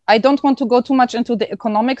 I don't want to go too much into the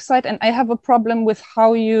economic side, and I have a problem with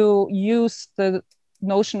how you use the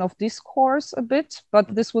notion of discourse a bit,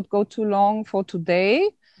 but this would go too long for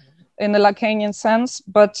today in the Lacanian sense.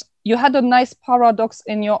 But you had a nice paradox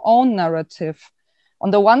in your own narrative.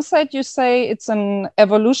 On the one side, you say it's an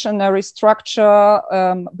evolutionary structure,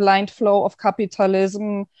 blind flow of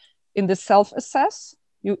capitalism in the self-assess.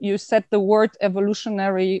 You said the word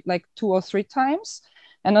evolutionary like 2 or 3 times.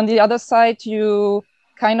 And on the other side, you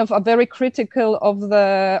kind of are very critical of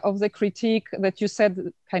the critique that you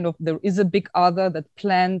said kind of there is a big other that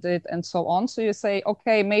planned it and so on. So you say,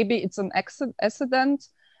 okay, maybe it's an accident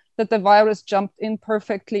that the virus jumped in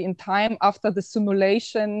perfectly in time after the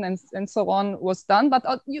simulation and so on was done. But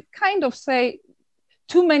you kind of say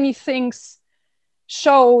too many things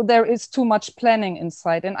show there is too much planning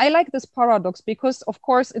inside. And I like this paradox because, of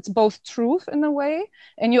course, it's both truth in a way.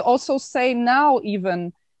 And you also say now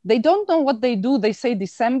even, they don't know what they do. They say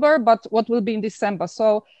December, but what will be in December?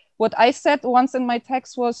 So what I said once in my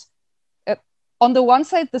text was, on the one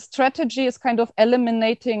side, the strategy is kind of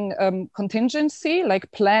eliminating contingency, like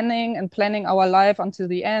planning our life until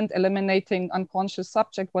the end, eliminating unconscious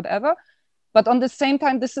subject, whatever. But on the same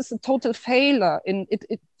time, this is a total failure.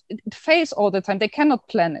 It fails all the time. They cannot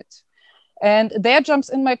plan it. And there jumps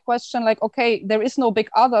in my question, like, okay, there is no big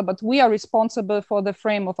other, but we are responsible for the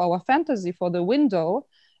frame of our fantasy, for the window.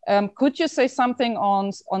 Could you say something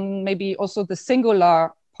on maybe also the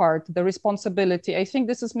singular part, the responsibility? I think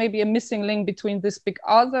this is maybe a missing link between this big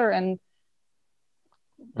other and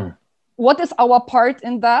what is our part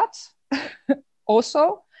in that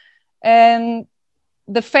also, and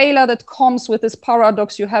the failure that comes with this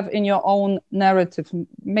paradox you have in your own narrative.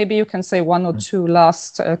 Maybe you can say 1 or 2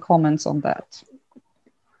 last comments on that.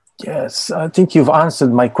 Yes, I think you've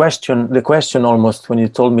answered my question, the question almost, when you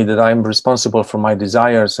told me that I'm responsible for my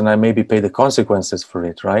desires and I maybe pay the consequences for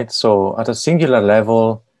it, right? So at a singular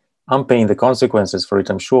level, I'm paying the consequences for it,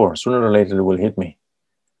 I'm sure. Sooner or later it will hit me.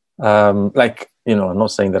 Like, you know, I'm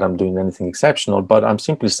not saying that I'm doing anything exceptional, but I'm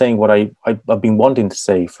simply saying what I've been wanting to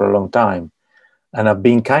say for a long time. And I've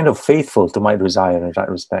been kind of faithful to my desire in that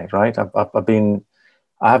respect, right? I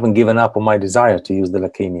haven't given up on my desire, to use the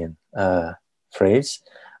Lacanian phrase.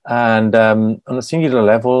 And on a singular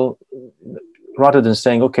level, rather than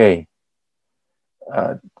saying, okay,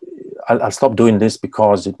 I'll stop doing this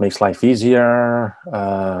because it makes life easier.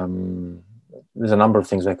 There's a number of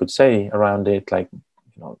things I could say around it, like, you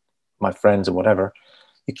know, my friends or whatever.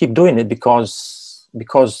 You keep doing it because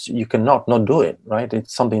you cannot not do it, right?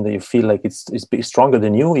 It's something that you feel like it's stronger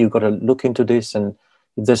than you. You've got to look into this, and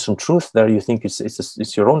if there's some truth there, you think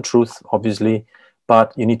it's your own truth, obviously.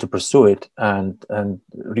 But you need to pursue it, and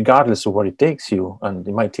regardless of where it takes you, and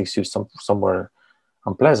it might take you somewhere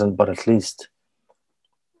unpleasant, but at least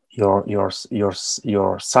you're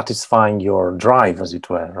satisfying your drive, as it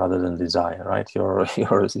were, rather than desire, right? You're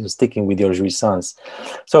sticking with your jouissance.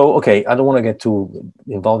 So, okay, I don't want to get too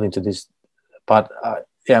involved into this, but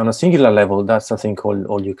yeah, on a singular level, that's I think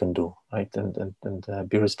all you can do, right? And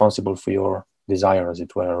be responsible for your desire, as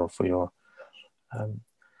it were, or for your.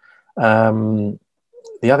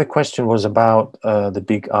 The other question was about the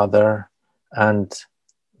big other and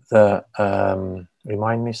the,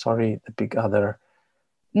 remind me, sorry, the big other.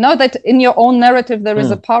 No, that in your own narrative, there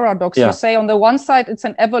is a paradox. Yeah. You say on the one side, it's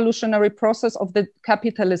an evolutionary process of the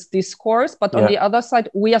capitalist discourse, but on the other side,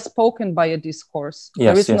 we are spoken by a discourse.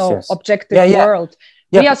 There is no objective world.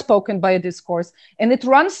 We are spoken by a discourse, and it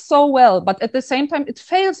runs so well, but at the same time, it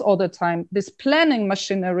fails all the time. This planning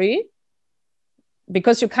machinery,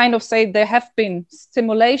 because you kind of say there have been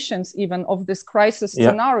stimulations even of this crisis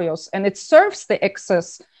scenarios, and it serves the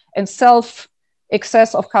excess and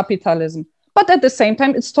self-excess of capitalism. But at the same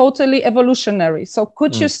time, it's totally evolutionary. So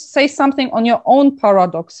could you say something on your own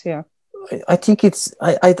paradox here? I think it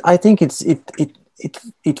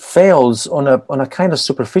fails on a kind of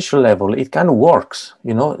superficial level. It kind of works,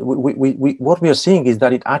 you know. What we are seeing is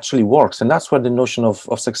that it actually works, and that's where the notion of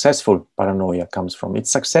successful paranoia comes from.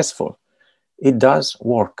 It's successful. It does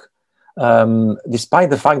work, despite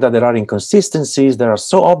the fact that there are inconsistencies that are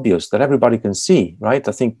so obvious that everybody can see, right?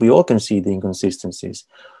 I think we all can see the inconsistencies.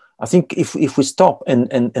 I think if we stop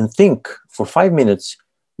and think for 5 minutes,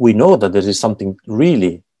 we know that there is something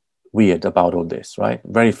really weird about all this, right?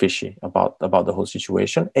 Very fishy about the whole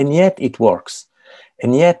situation, and yet it works.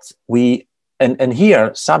 And yet we, and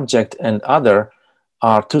here, subject and other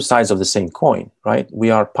are two sides of the same coin, right? We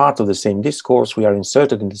are part of the same discourse. We are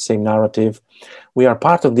inserted in the same narrative. We are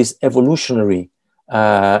part of this evolutionary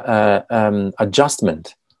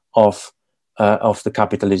adjustment of the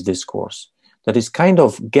capitalist discourse that is kind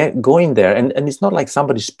of going there. And it's not like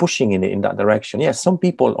somebody's pushing in that direction. Yes, some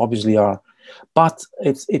people obviously are, but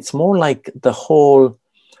it's more like the whole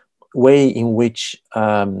way in which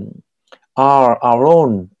our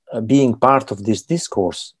own being part of this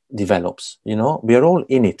discourse develops. You know, we are all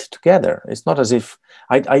in it together. It's not as if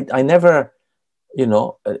I never, you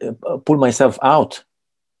know, pull myself out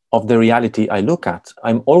of the reality I look at.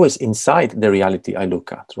 I'm always inside the reality I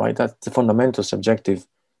look at, right? That's the fundamental subjective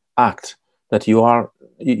act, that you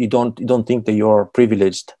don't think that you're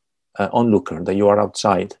privileged onlooker, that you are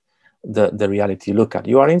outside the reality you look at.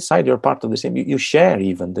 You are inside, you're part of the same, you share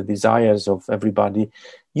even the desires of everybody.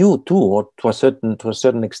 You too, or to a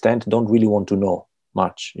certain extent, don't really want to know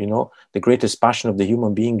much, you know. The greatest passion of the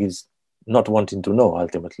human being is not wanting to know,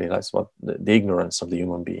 ultimately. That's what the ignorance of the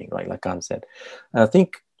human being, right? Lacan said. And I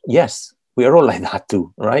think, yes, we are all like that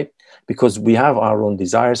too, right? Because we have our own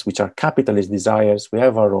desires, which are capitalist desires. We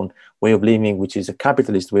have our own way of living, which is a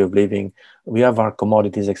capitalist way of living. We have our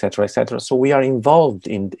commodities, etc., etc. So we are involved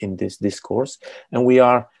in this discourse, and we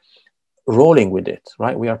are rolling with it,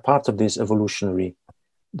 right? We are part of this evolutionary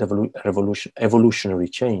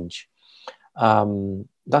change.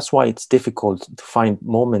 That's why it's difficult to find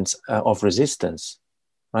moments of resistance,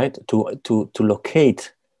 right? To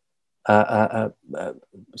locate, to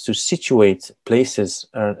situate places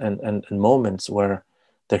and moments where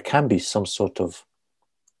there can be some sort of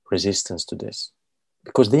resistance to this,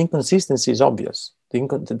 because the inconsistency is obvious.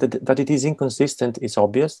 That it is inconsistent is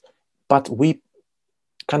obvious, but we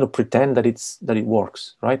kind of pretend that it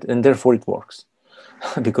works, right? And therefore it works.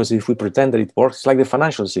 Because if we pretend that it works, it's like the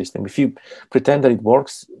financial system. If you pretend that it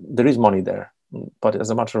works, there is money there. But as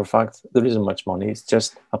a matter of fact, there isn't much money. It's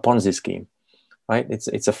just a Ponzi scheme, right?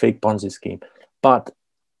 It's a fake Ponzi scheme. But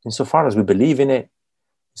insofar as we believe in it,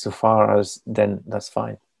 insofar as, then that's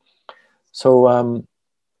fine. So,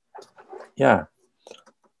 yeah,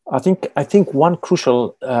 I think one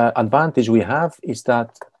crucial advantage we have is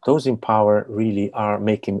that those in power really are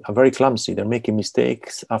very clumsy. They're making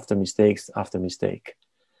mistakes after mistakes after mistake.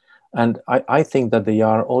 And I think that they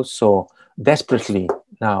are also desperately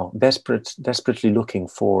looking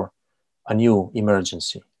for a new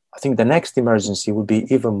emergency. I think the next emergency will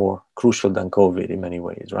be even more crucial than COVID in many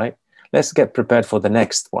ways, right? Let's get prepared for the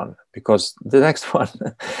next one, because the next one,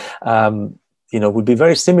 will be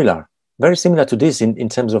very similar to this in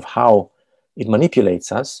terms of how it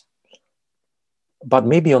manipulates us. But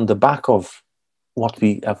maybe on the back of what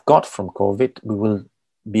we have got from COVID, we will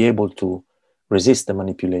be able to resist the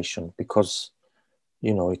manipulation, because,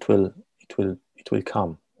 it will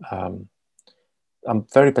come. I'm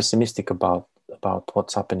very pessimistic about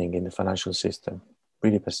what's happening in the financial system.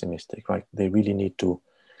 Really pessimistic, right? They really need to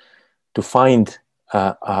find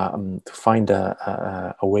a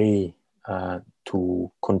way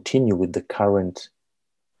to continue with the current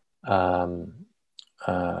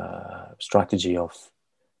strategy of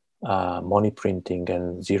money printing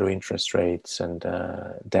and zero interest rates and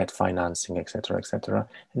debt financing, etc., etc.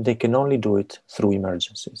 And they can only do it through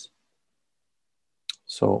emergencies.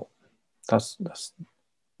 So that's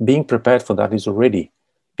being prepared for that is already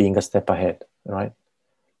being a step ahead, right?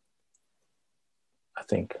 I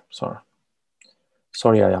think.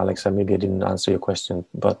 Sorry, Alex, maybe I didn't answer your question,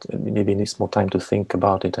 but maybe it needs more time to think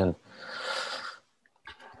about it. And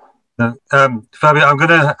Fabio, I'm going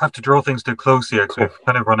to have to draw things to a close here because we've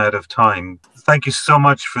kind of run out of time. Thank you so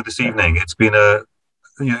much for this evening. It's been it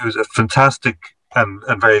was a fantastic and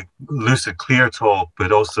very lucid, clear talk,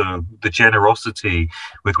 but also the generosity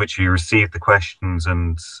with which you received the questions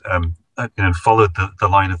and followed the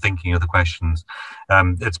line of thinking of the questions.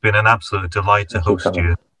 It's been an absolute delight to host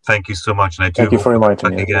you. Thank you so much, and I do. Thank you for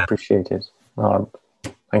inviting me. I appreciate it.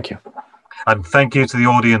 Thank you, and thank you to the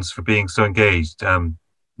audience for being so engaged.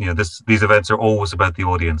 These events are always about the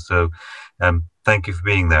audience, so thank you for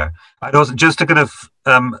being there. I'd also, just to kind of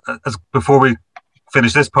before we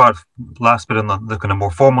finish this part, last bit on the kind of more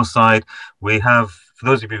formal side, we have, for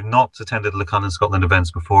those of you who've not attended Lacan in Scotland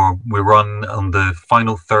events before, we run on the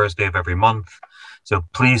final Thursday of every month. So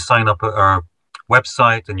please sign up at our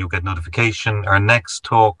website and you'll get notification. Our next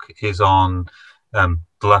talk is on the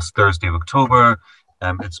last Thursday of October.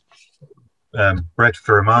 It's Brett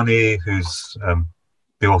Firmani, who's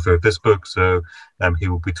the author of this book. So he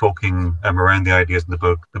will be talking around the ideas in the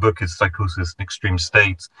book. The book is Psychosis in Extreme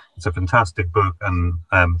States. It's a fantastic book, and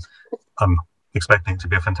I'm expecting it to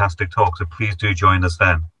be a fantastic talk. So please do join us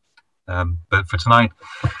then. But for tonight,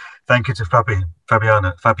 thank you to Fabio.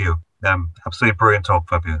 Absolutely brilliant talk,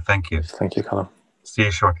 Fabio. Thank you. Thank you, Calum. See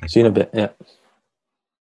you shortly. See you in a bit. Yeah.